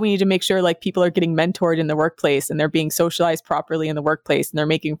like, oh, we need to make sure like people are getting mentored in the workplace and they're being socialized properly in the workplace and they're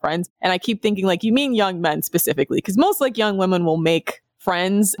making friends. And I keep thinking like, you mean young men specifically, because most like young women will make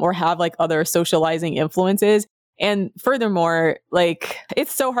friends or have like other socializing influences. And furthermore, like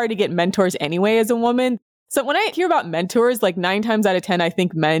it's so hard to get mentors anyway as a woman. So when I hear about mentors, like 9 times out of 10, I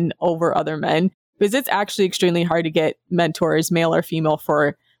think men over other men. Because it's actually extremely hard to get mentors, male or female,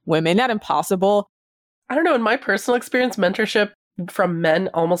 for women. Not impossible. I don't know. In my personal experience, mentorship from men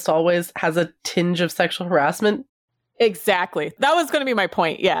almost always has a tinge of sexual harassment. Exactly. That was going to be my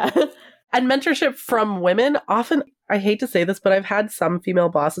point. Yeah. And mentorship from women, often, I hate to say this, but I've had some female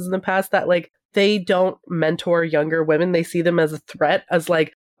bosses in the past that like, they don't mentor younger women. They see them as a threat, as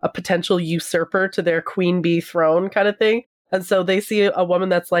like a potential usurper to their queen bee throne kind of thing. And so they see a woman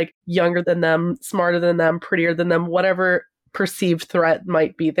that's like younger than them, smarter than them, prettier than them, whatever perceived threat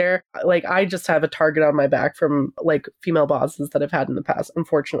might be there. Like I just have a target on my back from like female bosses that I've had in the past,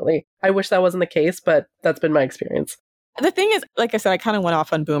 unfortunately. I wish that wasn't the case, but that's been my experience. The thing is, like I said, I kind of went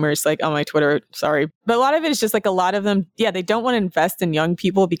off on boomers, like on my Twitter, sorry. But a lot of it is just like a lot of them, they don't want to invest in young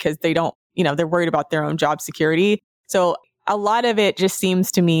people because they don't, they're worried about their own job security. So a lot of it just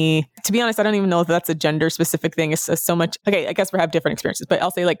seems to me, to be honest, I don't even know if that's a gender specific thing. It's so much. Okay, I guess we have different experiences, but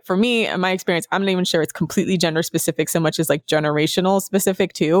I'll say like for me and my experience, I'm not even sure it's completely gender specific so much as like generational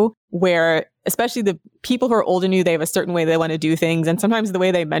specific too, where especially the people who are older than you, they have a certain way they want to do things. And sometimes the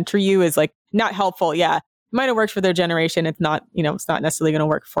way they mentor you is like not helpful. Yeah. might have worked for their generation. It's not, it's not necessarily going to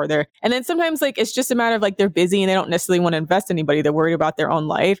work for their. And then sometimes like it's just a matter of like they're busy and they don't necessarily want to invest in anybody. They're worried about their own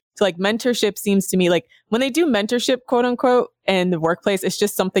life. So like mentorship seems to me like when they do mentorship, quote unquote, in the workplace, it's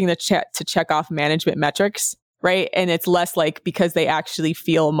just something to check off management metrics. Right. And it's less like because they actually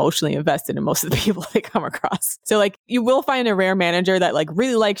feel emotionally invested in most of the people they come across. So like you will find a rare manager that like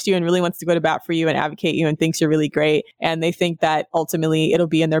really likes you and really wants to go to bat for you and advocate you and thinks you're really great. And they think that ultimately it'll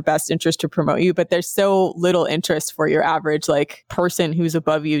be in their best interest to promote you. But there's so little interest for your average like person who's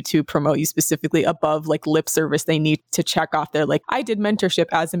above you to promote you specifically above like lip service. They need to check off their like, I did mentorship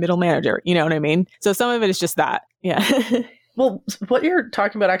as a middle manager. You know what I mean? So some of it is just that. Yeah. Well, what you're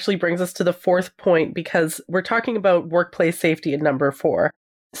talking about actually brings us to the fourth point, because we're talking about workplace safety in number 4.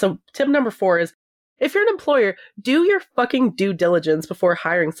 So tip number 4 is, if you're an employer, do your fucking due diligence before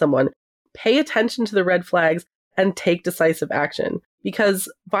hiring someone. Pay attention to the red flags and take decisive action. Because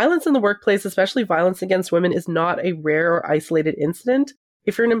violence in the workplace, especially violence against women, is not a rare or isolated incident.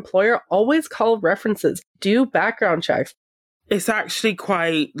 If you're an employer, always call references. Do background checks. It's actually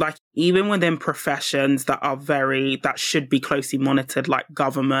quite like even within professions that should be closely monitored, like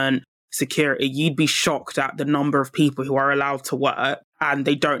government, security, you'd be shocked at the number of people who are allowed to work and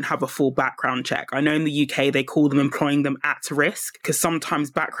they don't have a full background check. I know in the UK, they call them employing them at risk because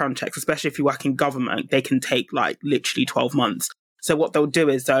sometimes background checks, especially if you work in government, they can take like literally 12 months. So what they'll do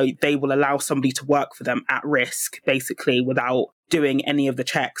is they will allow somebody to work for them at risk, basically without doing any of the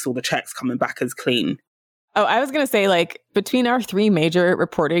checks or the checks coming back as clean. Oh, I was going to say, like, between our 3 major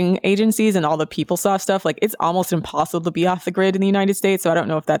reporting agencies and all the PeopleSoft stuff, like, it's almost impossible to be off the grid in the United States. So I don't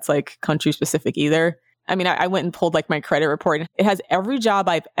know if that's, like, country specific either. I mean, I went and pulled, like, my credit report. It has every job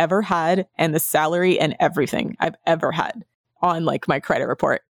I've ever had and the salary and everything I've ever had on, like, my credit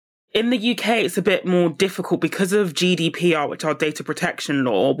report. In the UK, it's a bit more difficult because of GDPR, which are data protection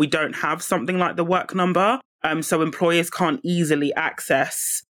law. We don't have something like the work number. So employers can't easily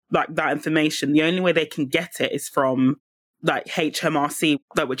access like that information. The only way they can get it is from like HMRC,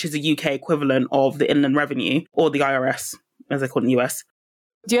 which is the UK equivalent of the Inland Revenue or the IRS, as they call it in the US.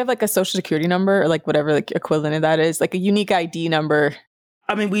 Do you have like a social security number or like whatever like equivalent of that is, like a unique ID number?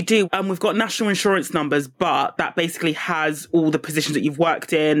 I mean, we do. We've got national insurance numbers, but that basically has all the positions that you've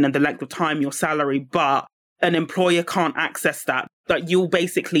worked in and the length of time, your salary. But an employer can't access that. Like you'll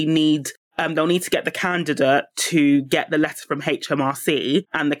basically need they'll need to get the candidate to get the letter from HMRC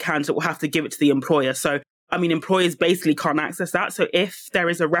and the candidate will have to give it to the employer. So, I mean, employers basically can't access that. So if there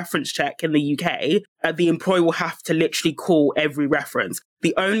is a reference check in the UK, the employer will have to literally call every reference.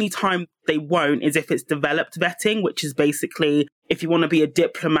 The only time they won't is if it's developed vetting, which is basically if you want to be a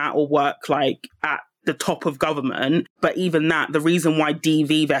diplomat or work like at the top of government. But even that, the reason why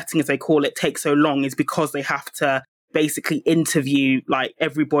DV vetting, as they call it, takes so long is because they have to basically interview like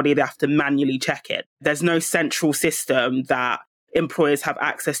everybody. They have to manually check it. There's no central system that employers have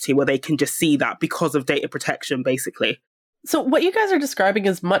access to where they can just see that because of data protection, basically. So what you guys are describing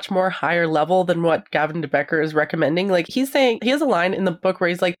is much more higher level than what Gavin de Becker is recommending. Like he's saying, he has a line in the book where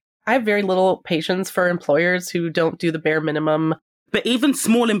he's like, I have very little patience for employers who don't do the bare minimum. But even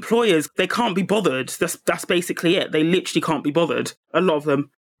small employers, they can't be bothered. That's basically it. They literally can't be bothered. A lot of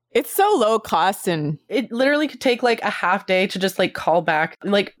them. It's so low cost and it literally could take like a half day to just like call back.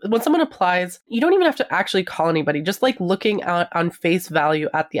 Like when someone applies, you don't even have to actually call anybody. Just like looking out on face value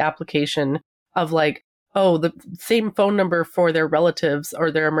at the application of like, oh, the same phone number for their relatives or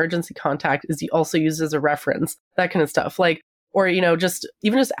their emergency contact is also used as a reference, that kind of stuff. Like, or, you know, just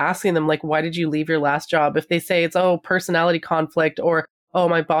even just asking them like, why did you leave your last job? If they say it's, oh, personality conflict or, oh,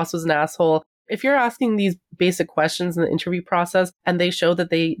 my boss was an asshole. If you're asking these basic questions in the interview process and they show that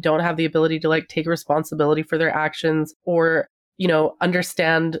they don't have the ability to like take responsibility for their actions or, you know,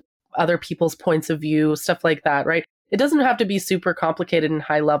 understand other people's points of view, stuff like that, right? It doesn't have to be super complicated and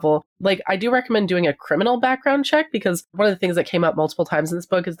high level. Like I do recommend doing a criminal background check because one of the things that came up multiple times in this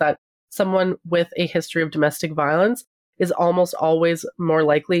book is that someone with a history of domestic violence is almost always more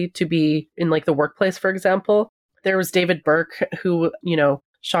likely to be in like the workplace, for example. There was David Burke who, you know,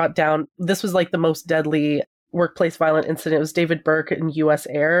 shot down. This was like the most deadly workplace violent incident. It was David Burke in US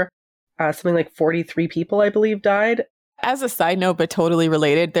Air. Something like 43 people, I believe, died. As a side note, but totally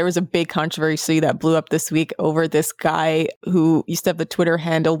related, there was a big controversy that blew up this week over this guy who used to have the Twitter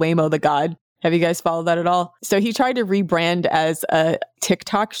handle Waymo the God. Have you guys followed that at all? So he tried to rebrand as a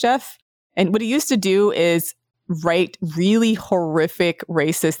TikTok chef. And what he used to do is write really horrific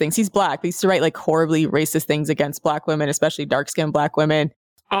racist things. He's Black. He used to write like horribly racist things against Black women, especially dark-skinned Black women.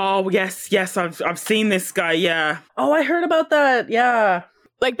 Oh, yes, I've seen this guy, yeah. Oh, I heard about that, yeah.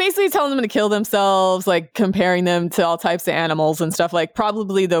 like basically telling them to kill themselves, like comparing them to all types of animals and stuff. Like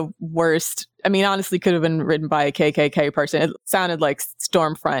probably the worst. I mean, honestly, could have been written by a KKK person. It sounded like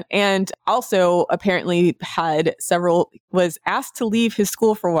Stormfront. And also apparently was asked to leave his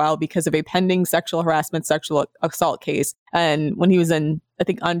school for a while because of a pending sexual harassment, sexual assault case. And when he was in, I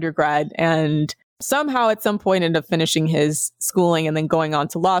think, undergrad, and somehow at some point ended up finishing his schooling and then going on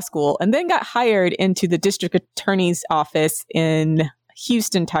to law school, and then got hired into the district attorney's office in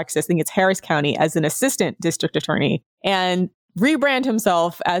Houston, Texas. I think it's Harris County, as an assistant district attorney, and rebrand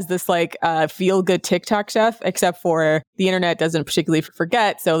himself as this like feel-good TikTok chef, except for the internet doesn't particularly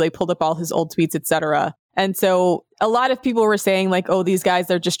forget. So they pulled up all his old tweets, etc. And so a lot of people were saying like, oh, these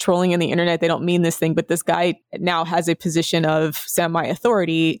guys are just trolling on the internet. They don't mean this thing. But this guy now has a position of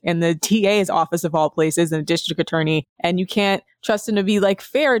semi-authority in the DA's office of all places and a district attorney. And you can't trust him to be like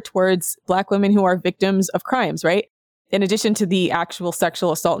fair towards Black women who are victims of crimes, right? In addition to the actual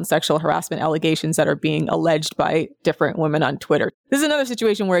sexual assault and sexual harassment allegations that are being alleged by different women on Twitter. This is another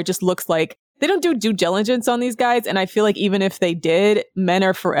situation where it just looks like they don't do due diligence on these guys. And I feel like even if they did, men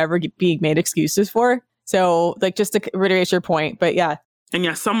are forever being made excuses for. So like, just to reiterate your point, but yeah. And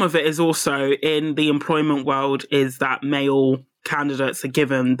yeah, some of it is also in the employment world is that male candidates are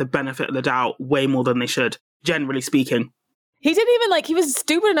given the benefit of the doubt way more than they should, generally speaking. He didn't even like, he was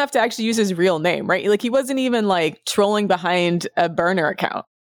stupid enough to actually use his real name, right? Like he wasn't even like trolling behind a burner account.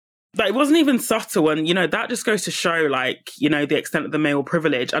 But it wasn't even subtle. And, you know, that just goes to show like, you know, the extent of the male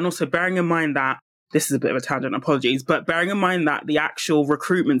privilege. And also bearing in mind that, this is a bit of a tangent, apologies, but bearing in mind that the actual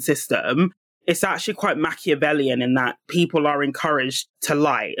recruitment system, it's actually quite Machiavellian in that people are encouraged to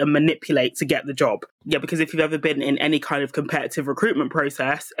lie and manipulate to get the job. Yeah, because if you've ever been in any kind of competitive recruitment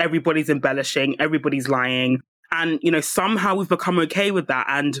process, everybody's embellishing, everybody's lying. And, you know, somehow we've become okay with that.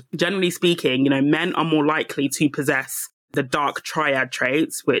 And generally speaking, you know, men are more likely to possess the dark triad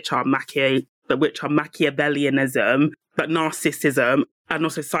traits, which are Machiavellianism, but narcissism, and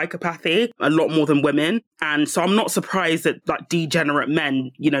also psychopathy, a lot more than women. And so I'm not surprised that like degenerate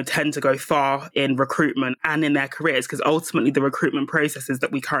men, you know, tend to go far in recruitment and in their careers, because ultimately the recruitment processes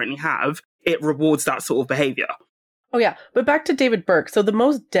that we currently have, it rewards that sort of behavior. Oh, yeah. But back to David Burke. So the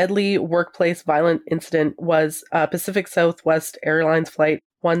most deadly workplace violent incident was Pacific Southwest Airlines Flight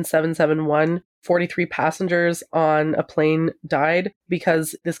 1771. 43 passengers on a plane died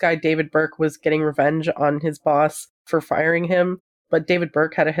because this guy, David Burke, was getting revenge on his boss for firing him. But David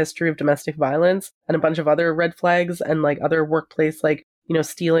Burke had a history of domestic violence and a bunch of other red flags and like other workplace, like, you know,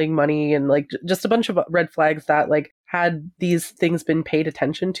 stealing money and like just a bunch of red flags that like had these things been paid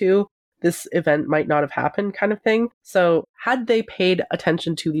attention to, this event might not have happened kind of thing. So had they paid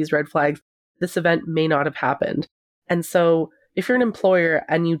attention to these red flags, this event may not have happened. And so if you're an employer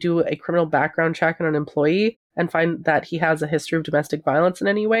and you do a criminal background check on an employee and find that he has a history of domestic violence in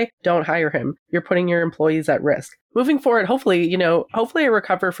any way, don't hire him. You're putting your employees at risk. Moving forward, hopefully I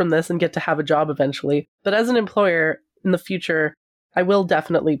recover from this and get to have a job eventually. But as an employer in the future, I will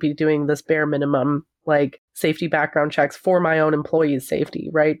definitely be doing this bare minimum, like safety background checks for my own employees' safety,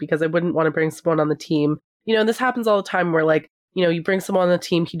 right? Because I wouldn't want to bring someone on the team. You know, this happens all the time where like, you know, you bring someone on the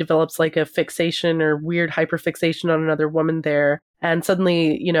team, he develops like a fixation or weird hyperfixation on another woman there. And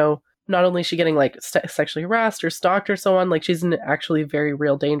suddenly, you know, not only is she getting like sexually harassed or stalked or so on, like she's in actually very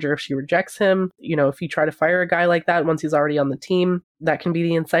real danger if she rejects him. You know, if you try to fire a guy like that once he's already on the team, that can be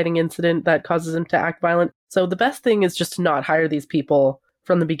the inciting incident that causes him to act violent. So the best thing is just to not hire these people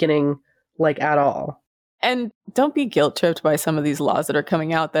from the beginning, like at all. And don't be guilt tripped by some of these laws that are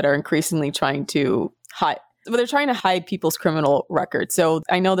coming out that are increasingly trying to hide. But they're trying to hide people's criminal records. So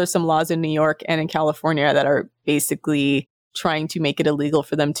I know there's some laws in New York and in California that are basically trying to make it illegal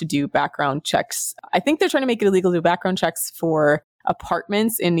for them to do background checks. I think they're trying to make it illegal to do background checks for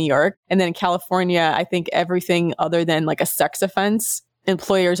apartments in New York. And then in California, I think everything other than like a sex offense,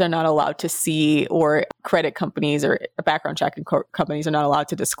 employers are not allowed to see, or credit companies or background checking companies are not allowed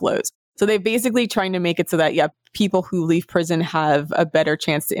to disclose. So they're basically trying to make it so that, yeah, people who leave prison have a better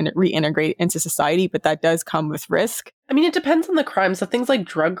chance to reintegrate into society, but that does come with risk. I mean, it depends on the crime. So things like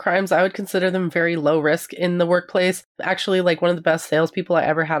drug crimes, I would consider them very low risk in the workplace. Actually, like one of the best salespeople I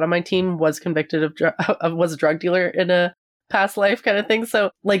ever had on my team was convicted of was a drug dealer in a past life kind of thing.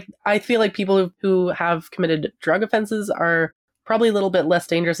 So like, I feel like people who have committed drug offenses are probably a little bit less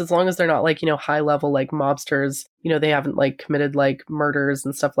dangerous as long as they're not like, you know, high level like mobsters, you know, they haven't like committed like murders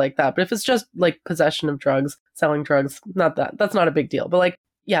and stuff like that. But if it's just like possession of drugs, selling drugs, that's not a big deal. But like,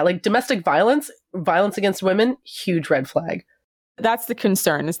 yeah, like domestic violence against women, huge red flag. That's the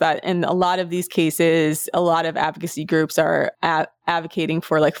concern, is that in a lot of these cases, a lot of advocacy groups are advocating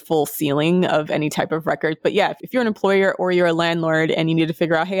for like full sealing of any type of record. But yeah, if you're an employer or you're a landlord and you need to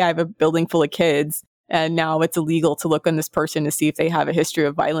figure out, hey, I have a building full of kids and now it's illegal to look on this person to see if they have a history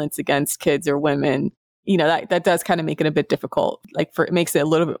of violence against kids or women, you know, that does kind of make it a bit difficult. Like it makes it a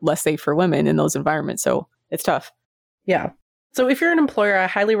little bit less safe for women in those environments. So it's tough. Yeah. So if you're an employer, I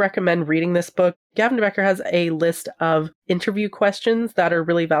highly recommend reading this book. Gavin Becker has a list of interview questions that are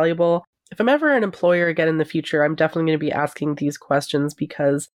really valuable. If I'm ever an employer again in the future, I'm definitely going to be asking these questions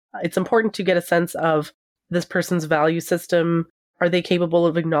because it's important to get a sense of this person's value system. Are they capable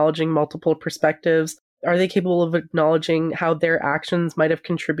of acknowledging multiple perspectives? Are they capable of acknowledging how their actions might have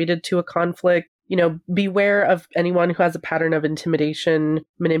contributed to a conflict? You know, beware of anyone who has a pattern of intimidation,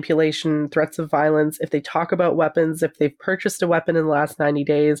 manipulation, threats of violence. If they talk about weapons, if they've purchased a weapon in the last 90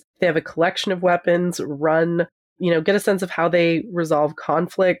 days, if they have a collection of weapons, run, you know, get a sense of how they resolve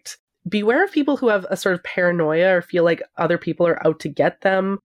conflict. Beware of people who have a sort of paranoia or feel like other people are out to get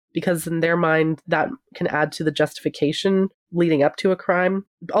them, because in their mind, that can add to the justification leading up to a crime.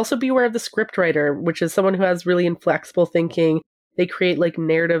 Also beware of the scriptwriter, which is someone who has really inflexible thinking. They create like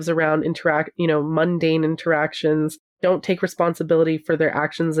narratives around mundane interactions, don't take responsibility for their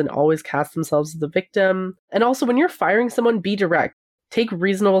actions and always cast themselves as the victim. And also when you're firing someone, be direct. Take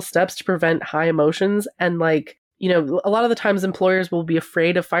reasonable steps to prevent high emotions. And a lot of the times employers will be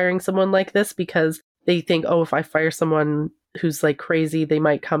afraid of firing someone like this because they think, oh, if I fire someone who's like crazy, they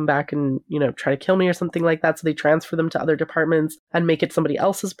might come back and, try to kill me or something like that. So they transfer them to other departments and make it somebody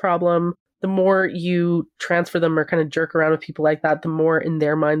else's problem. The more you transfer them or kind of jerk around with people like that, the more in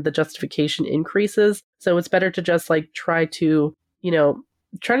their mind the justification increases. So it's better to just try to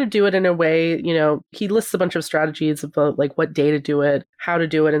do it in a way, he lists a bunch of strategies about what day to do it, how to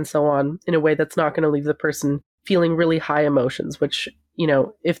do it, and so on, in a way that's not going to leave the person feeling really high emotions, which,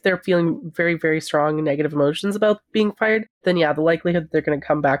 if they're feeling very, very strong negative emotions about being fired, then yeah, the likelihood that they're going to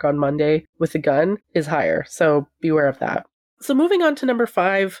come back on Monday with a gun is higher. So beware of that. So moving on to number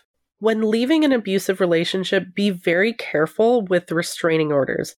 5, when leaving an abusive relationship, be very careful with restraining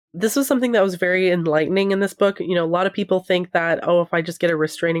orders. This was something that was very enlightening in this book. A lot of people think that, oh, if I just get a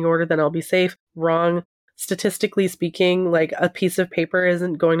restraining order, then I'll be safe. Wrong. Statistically speaking, a piece of paper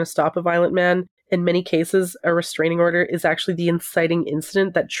isn't going to stop a violent man. In many cases, a restraining order is actually the inciting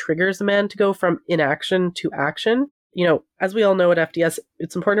incident that triggers a man to go from inaction to action. As we all know at FDS,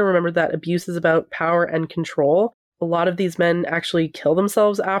 it's important to remember that abuse is about power and control. A lot of these men actually kill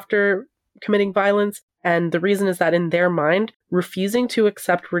themselves after committing violence. And the reason is that in their mind, refusing to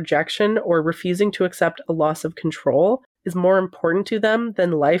accept rejection or refusing to accept a loss of control is more important to them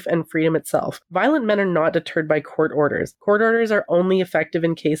than life and freedom itself. Violent men are not deterred by court orders. Court orders are only effective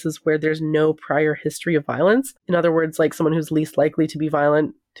in cases where there's no prior history of violence. In other words, like someone who's least likely to be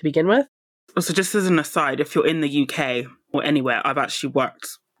violent to begin with. So just as an aside, if you're in the UK or anywhere, I've actually worked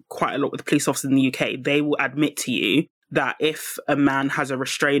quite a lot with police officers in the UK. They will admit to you that if a man has a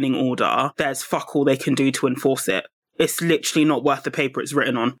restraining order, there's fuck all they can do to enforce it. It's literally not worth the paper it's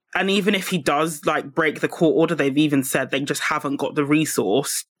written on. And even if he does break the court order, they've even said they just haven't got the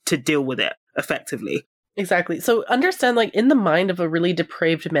resource to deal with it effectively. Exactly. So understand, in the mind of a really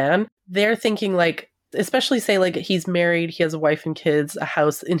depraved man, they're thinking especially say he's married, he has a wife and kids, a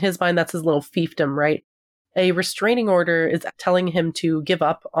house. In his mind, that's his little fiefdom, right? A restraining order is telling him to give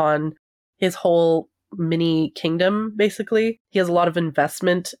up on his whole mini kingdom, basically. He has a lot of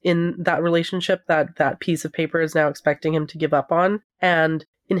investment in that relationship that piece of paper is now expecting him to give up on. And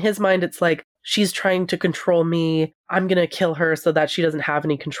in his mind, it's she's trying to control me. I'm going to kill her so that she doesn't have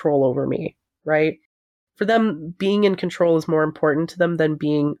any control over me, right? For them, being in control is more important to them than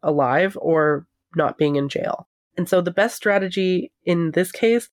being alive or not being in jail. And so the best strategy in this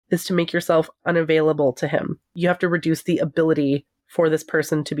case is to make yourself unavailable to him. You have to reduce the ability for this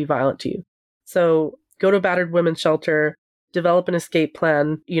person to be violent to you. So go to a battered women's shelter, develop an escape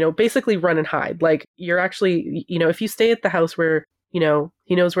plan, basically run and hide. You're actually, if you stay at the house where, he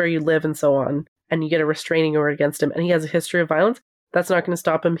knows where you live and so on, and you get a restraining order against him and he has a history of violence, that's not going to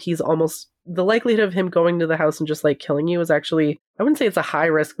stop him. The likelihood of him going to the house and just killing you is actually, I wouldn't say it's a high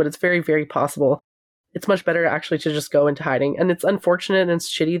risk, but it's very, very possible. It's much better actually to just go into hiding. And it's unfortunate and it's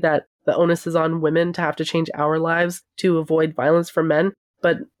shitty that the onus is on women to have to change our lives to avoid violence from men.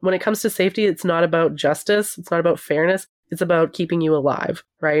 But when it comes to safety, it's not about justice. It's not about fairness. It's about keeping you alive,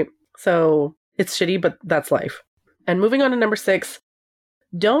 right? So it's shitty, but that's life. And moving on to number 6,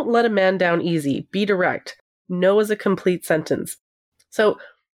 don't let a man down easy. Be direct. No is a complete sentence. So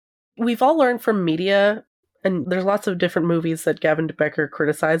we've all learned from media And there's lots of different movies that Gavin de Becker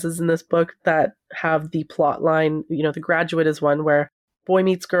criticizes in this book that have the plot line. The Graduate is one where boy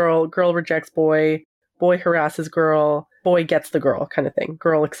meets girl, girl rejects boy, boy harasses girl, boy gets the girl kind of thing.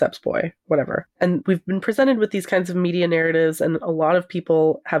 Girl accepts boy, whatever. And we've been presented with these kinds of media narratives, and a lot of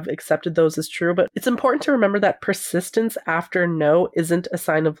people have accepted those as true. But it's important to remember that persistence after no isn't a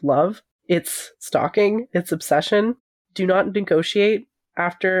sign of love. It's stalking, it's obsession. Do not negotiate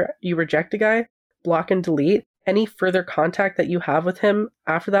after you reject a guy. Block and delete. Any further contact that you have with him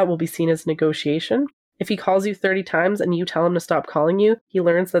after that will be seen as negotiation. If he calls you 30 times and you tell him to stop calling you, he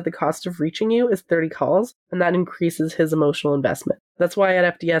learns that the cost of reaching you is 30 calls, and that increases his emotional investment. That's why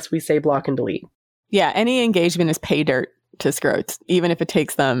at FDS we say block and delete. Yeah, any engagement is pay dirt to scrotes, even if it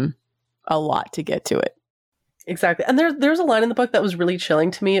takes them a lot to get to it. Exactly. And there's a line in the book that was really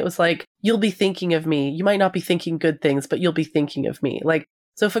chilling to me. It was like, you'll be thinking of me. You might not be thinking good things, but you'll be thinking of me. Like,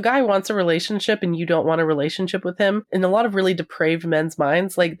 so if a guy wants a relationship and you don't want a relationship with him, in a lot of really depraved men's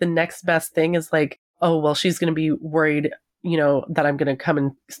minds, like the next best thing is like, oh, well, she's going to be worried, that I'm going to come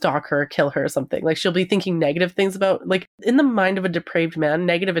and stalk her, kill her or something. Like she'll be thinking negative things about, like in the mind of a depraved man,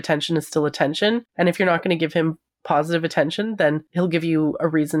 negative attention is still attention. And if you're not going to give him positive attention, then he'll give you a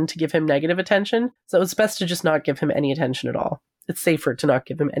reason to give him negative attention. So it's best to just not give him any attention at all. It's safer to not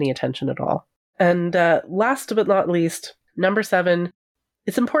give him any attention at all. And last but not least, number 7,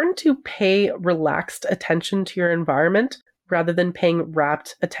 it's important to pay relaxed attention to your environment rather than paying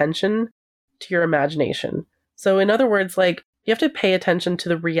rapt attention to your imagination. So in other words, like you have to pay attention to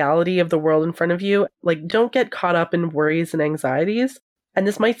the reality of the world in front of you. Like don't get caught up in worries and anxieties. And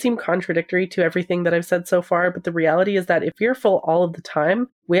this might seem contradictory to everything that I've said so far, but the reality is that if we're fearful all of the time,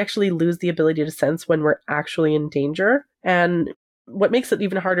 we actually lose the ability to sense when we're actually in danger. And what makes it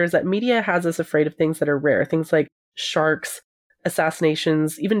even harder is that media has us afraid of things that are rare, things like sharks,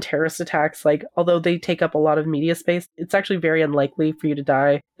 assassinations, even terrorist attacks. Like, although they take up a lot of media space, it's actually very unlikely for you to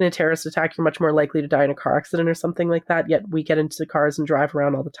die in a terrorist attack. You're much more likely to die in a car accident or something like that, yet we get into cars and drive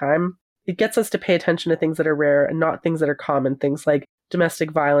around all the time. It gets us to pay attention to things that are rare and not things that are common. Things like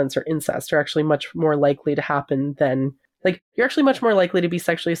domestic violence or incest are actually much more likely to happen than, like, you're actually much more likely to be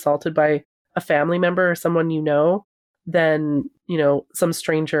sexually assaulted by a family member or someone you know than, some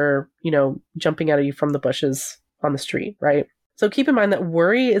stranger, jumping at you from the bushes on the street, right? So keep in mind that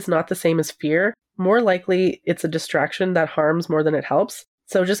worry is not the same as fear. More likely, it's a distraction that harms more than it helps.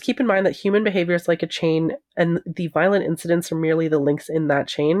 So just keep in mind that human behavior is like a chain, and the violent incidents are merely the links in that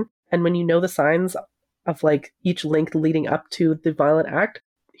chain. And when you know the signs of like each link leading up to the violent act,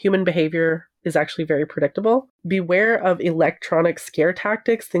 human behavior is actually very predictable. Beware of electronic scare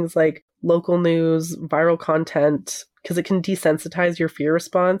tactics, things like local news, viral content, because it can desensitize your fear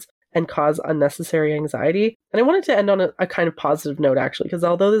response and cause unnecessary anxiety. And I wanted to end on a kind of positive note, actually, because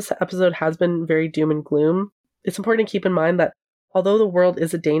although this episode has been very doom and gloom, it's important to keep in mind that although the world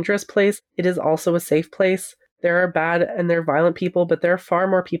is a dangerous place, it is also a safe place. There are bad and there are violent people, but there are far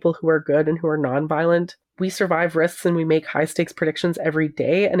more people who are good and who are non-violent. We survive risks and we make high-stakes predictions every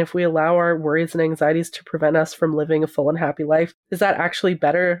day. And if we allow our worries and anxieties to prevent us from living a full and happy life, is that actually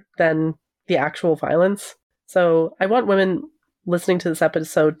better than the actual violence? So I want women listening to this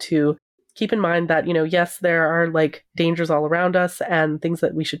episode to keep in mind that, yes, there are like dangers all around us and things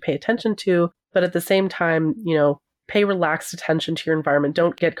that we should pay attention to. But at the same time, pay relaxed attention to your environment.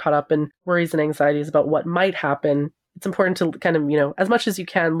 Don't get caught up in worries and anxieties about what might happen. It's important to kind of, as much as you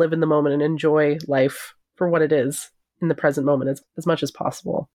can, live in the moment and enjoy life for what it is in the present moment as much as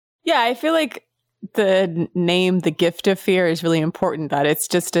possible. Yeah, I feel like the name, the gift of fear, is really important, that it's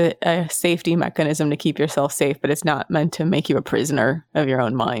just a safety mechanism to keep yourself safe, but it's not meant to make you a prisoner of your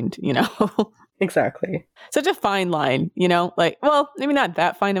own mind, Exactly. Such a fine line, like, well, maybe not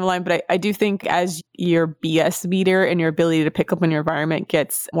that fine of a line, but I do think as your BS meter and your ability to pick up on your environment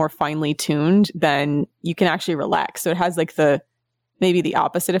gets more finely tuned, then you can actually relax. So it has like maybe the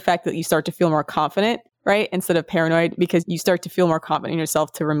opposite effect, that you start to feel more confident, right? Instead of paranoid, because you start to feel more confident in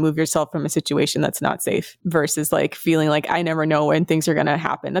yourself to remove yourself from a situation that's not safe, versus like feeling like I never know when things are going to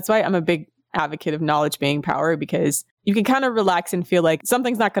happen. That's why I'm a big advocate of knowledge being power, because you can kind of relax and feel like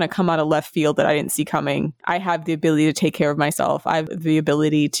something's not going to come out of left field that I didn't see coming. I have the ability to take care of myself. I have the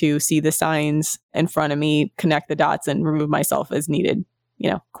ability to see the signs in front of me, connect the dots, and remove myself as needed.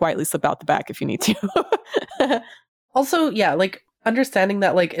 Quietly slip out the back if you need to. Also, yeah, like understanding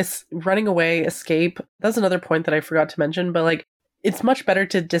that like running away, escape, that's another point that I forgot to mention, but like it's much better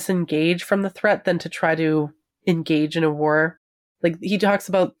to disengage from the threat than to try to engage in a war. Like he talks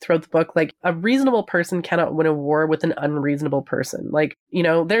about throughout the book, like a reasonable person cannot win a war with an unreasonable person. Like,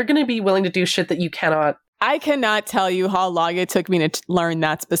 they're going to be willing to do shit that you cannot. I cannot tell you how long it took me to learn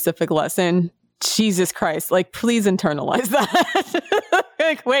that specific lesson Jesus Christ, like, please internalize that.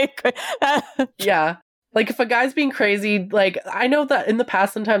 Like, wait. Yeah. Like, if a guy's being crazy, like, I know that in the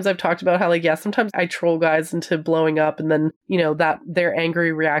past, sometimes I've talked about how, like, yeah, sometimes I troll guys into blowing up, and then, you know, that their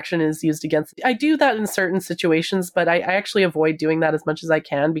angry reaction is used against. I do that in certain situations, but I actually avoid doing that as much as I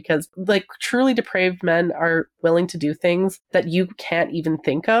can, because, like, truly depraved men are willing to do things that you can't even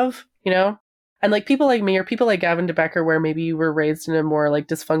think of, you know? And, like, people like me or people like Gavin DeBecker, where maybe you were raised in a more, like,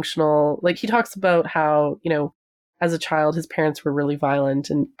 dysfunctional, like, he talks about how, you know, as a child, his parents were really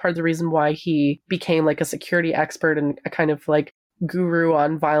violent. And part of the reason why he became like a security expert and a kind of like guru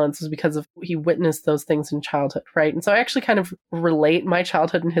on violence was because of he witnessed those things in childhood, right? And so I actually kind of relate my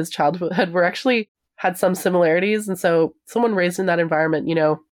childhood and his childhood were actually had some similarities. And so someone raised in that environment, you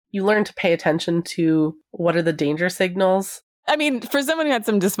know, you learn to pay attention to what are the danger signals. I mean, for someone who had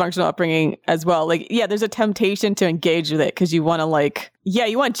some dysfunctional upbringing as well, like, yeah, there's a temptation to engage with it because you want to like, yeah,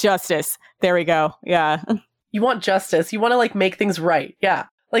 you want justice. There we go. Yeah. You want justice. You want to like make things right. Yeah.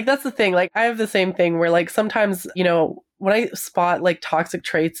 Like that's the thing. Like I have the same thing where like sometimes, you know, when I spot like toxic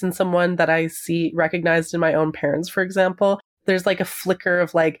traits in someone that I see recognized in my own parents, for example, there's like a flicker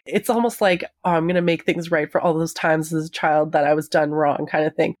of like, it's almost like, oh, I'm going to make things right for all those times as a child that I was done wrong kind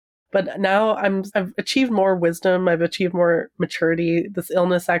of thing. But now I've achieved more wisdom. I've achieved more maturity. This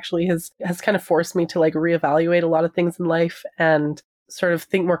illness actually has kind of forced me to like reevaluate a lot of things in life and sort of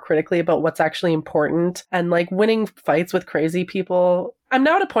think more critically about what's actually important. And like winning fights with crazy people, I'm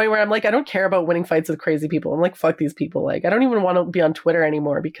now at a point where I'm like, I don't care about winning fights with crazy people. I'm like, fuck these people. Like, I don't even want to be on Twitter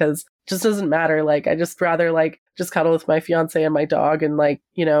anymore because it just doesn't matter. Like, I just rather like just cuddle with my fiance and my dog and like,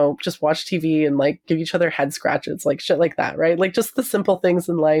 you know, just watch TV and like give each other head scratches, like shit like that, right? Like just the simple things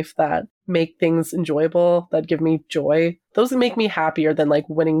in life that make things enjoyable, that give me joy. Those make me happier than like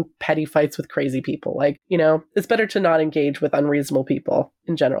winning petty fights with crazy people. Like, you know, it's better to not engage with unreasonable people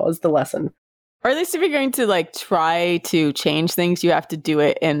in general is the lesson. Or at least if you're going to like try to change things, you have to do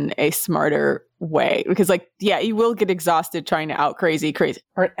it in a smarter way. Because like, yeah, you will get exhausted trying to out crazy.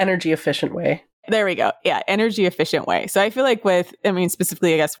 Or an energy efficient way. There we go. Yeah, energy efficient way. So I feel like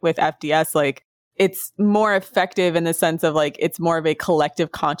specifically, I guess, with FDS, like it's more effective in the sense of like, it's more of a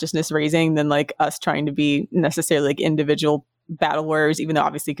collective consciousness raising than like us trying to be necessarily like individual battle warriors, even though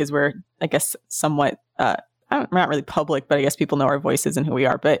obviously because we're, I guess, somewhat, we're not really public, but I guess people know our voices and who we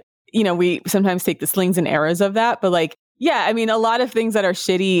are. But you know, we sometimes take the slings and arrows of that, but like, yeah, I mean, a lot of things that are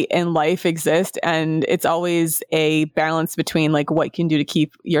shitty in life exist, and it's always a balance between like what you can do to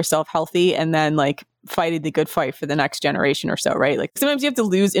keep yourself healthy and then like fighting the good fight for the next generation or so, right? Like sometimes you have to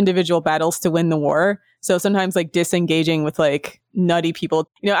lose individual battles to win the war. So sometimes like disengaging with like nutty people,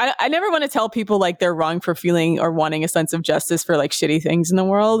 you know, I never want to tell people like they're wrong for feeling or wanting a sense of justice for like shitty things in the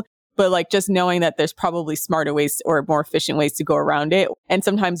world. But like just knowing that there's probably smarter ways or more efficient ways to go around it. And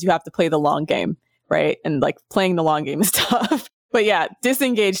sometimes you have to play the long game, right? And like playing the long game is tough. But yeah,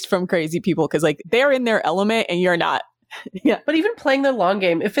 disengaged from crazy people because like they're in their element and you're not. Yeah. But even playing the long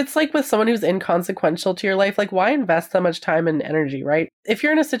game, if it's like with someone who's inconsequential to your life, like why invest that much time and energy, right? If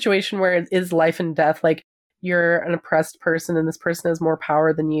you're in a situation where it is life and death, like you're an oppressed person and this person has more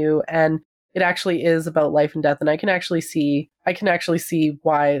power than you and it actually is about life and death. And I can actually see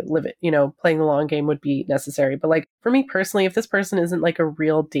why playing the long game would be necessary. But like for me personally, if this person isn't like a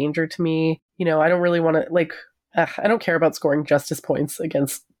real danger to me, you know, I don't really want to like, I don't care about scoring justice points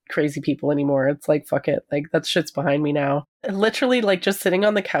against crazy people anymore. It's like, fuck it. Like that shit's behind me now. And literally like just sitting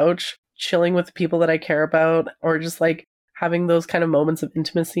on the couch, chilling with the people that I care about, or just like having those kind of moments of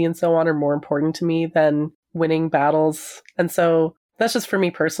intimacy and so on are more important to me than winning battles. And so that's just for me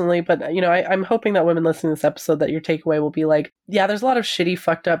personally, but you know, I'm hoping that women listening to this episode, that your takeaway will be like, yeah, there's a lot of shitty,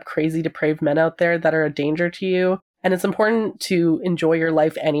 fucked up, crazy, depraved men out there that are a danger to you. And it's important to enjoy your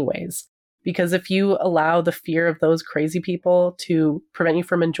life anyways. Because if you allow the fear of those crazy people to prevent you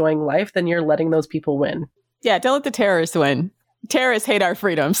from enjoying life, then you're letting those people win. Yeah, don't let the terrorists win. Terrorists hate our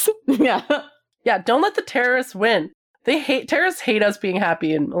freedoms. Yeah. Yeah, don't let the terrorists win. Terrorists hate us being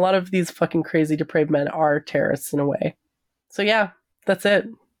happy. And a lot of these fucking crazy, depraved men are terrorists in a way. So yeah. That's it.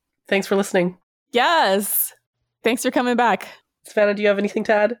 Thanks for listening. Yes. Thanks for coming back. Savannah, do you have anything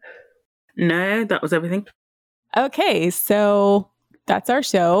to add? No, that was everything. Okay, so that's our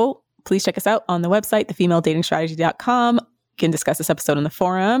show. Please check us out on the website, thefemaledatingstrategy.com. You can discuss this episode in the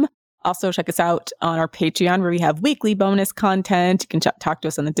forum. Also, check us out on our Patreon, where we have weekly bonus content. You can talk to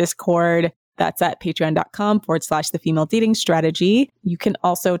us on the Discord. That's at patreon.com/thefemaledatingstrategy. You can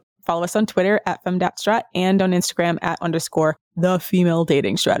also follow us on Twitter at femdatstrat and on Instagram at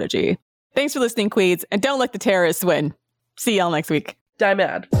 _thefemaledatingstrategy. Thanks for listening, Queens, and don't let the terrorists win. See y'all next week. Die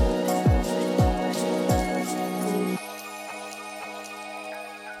mad.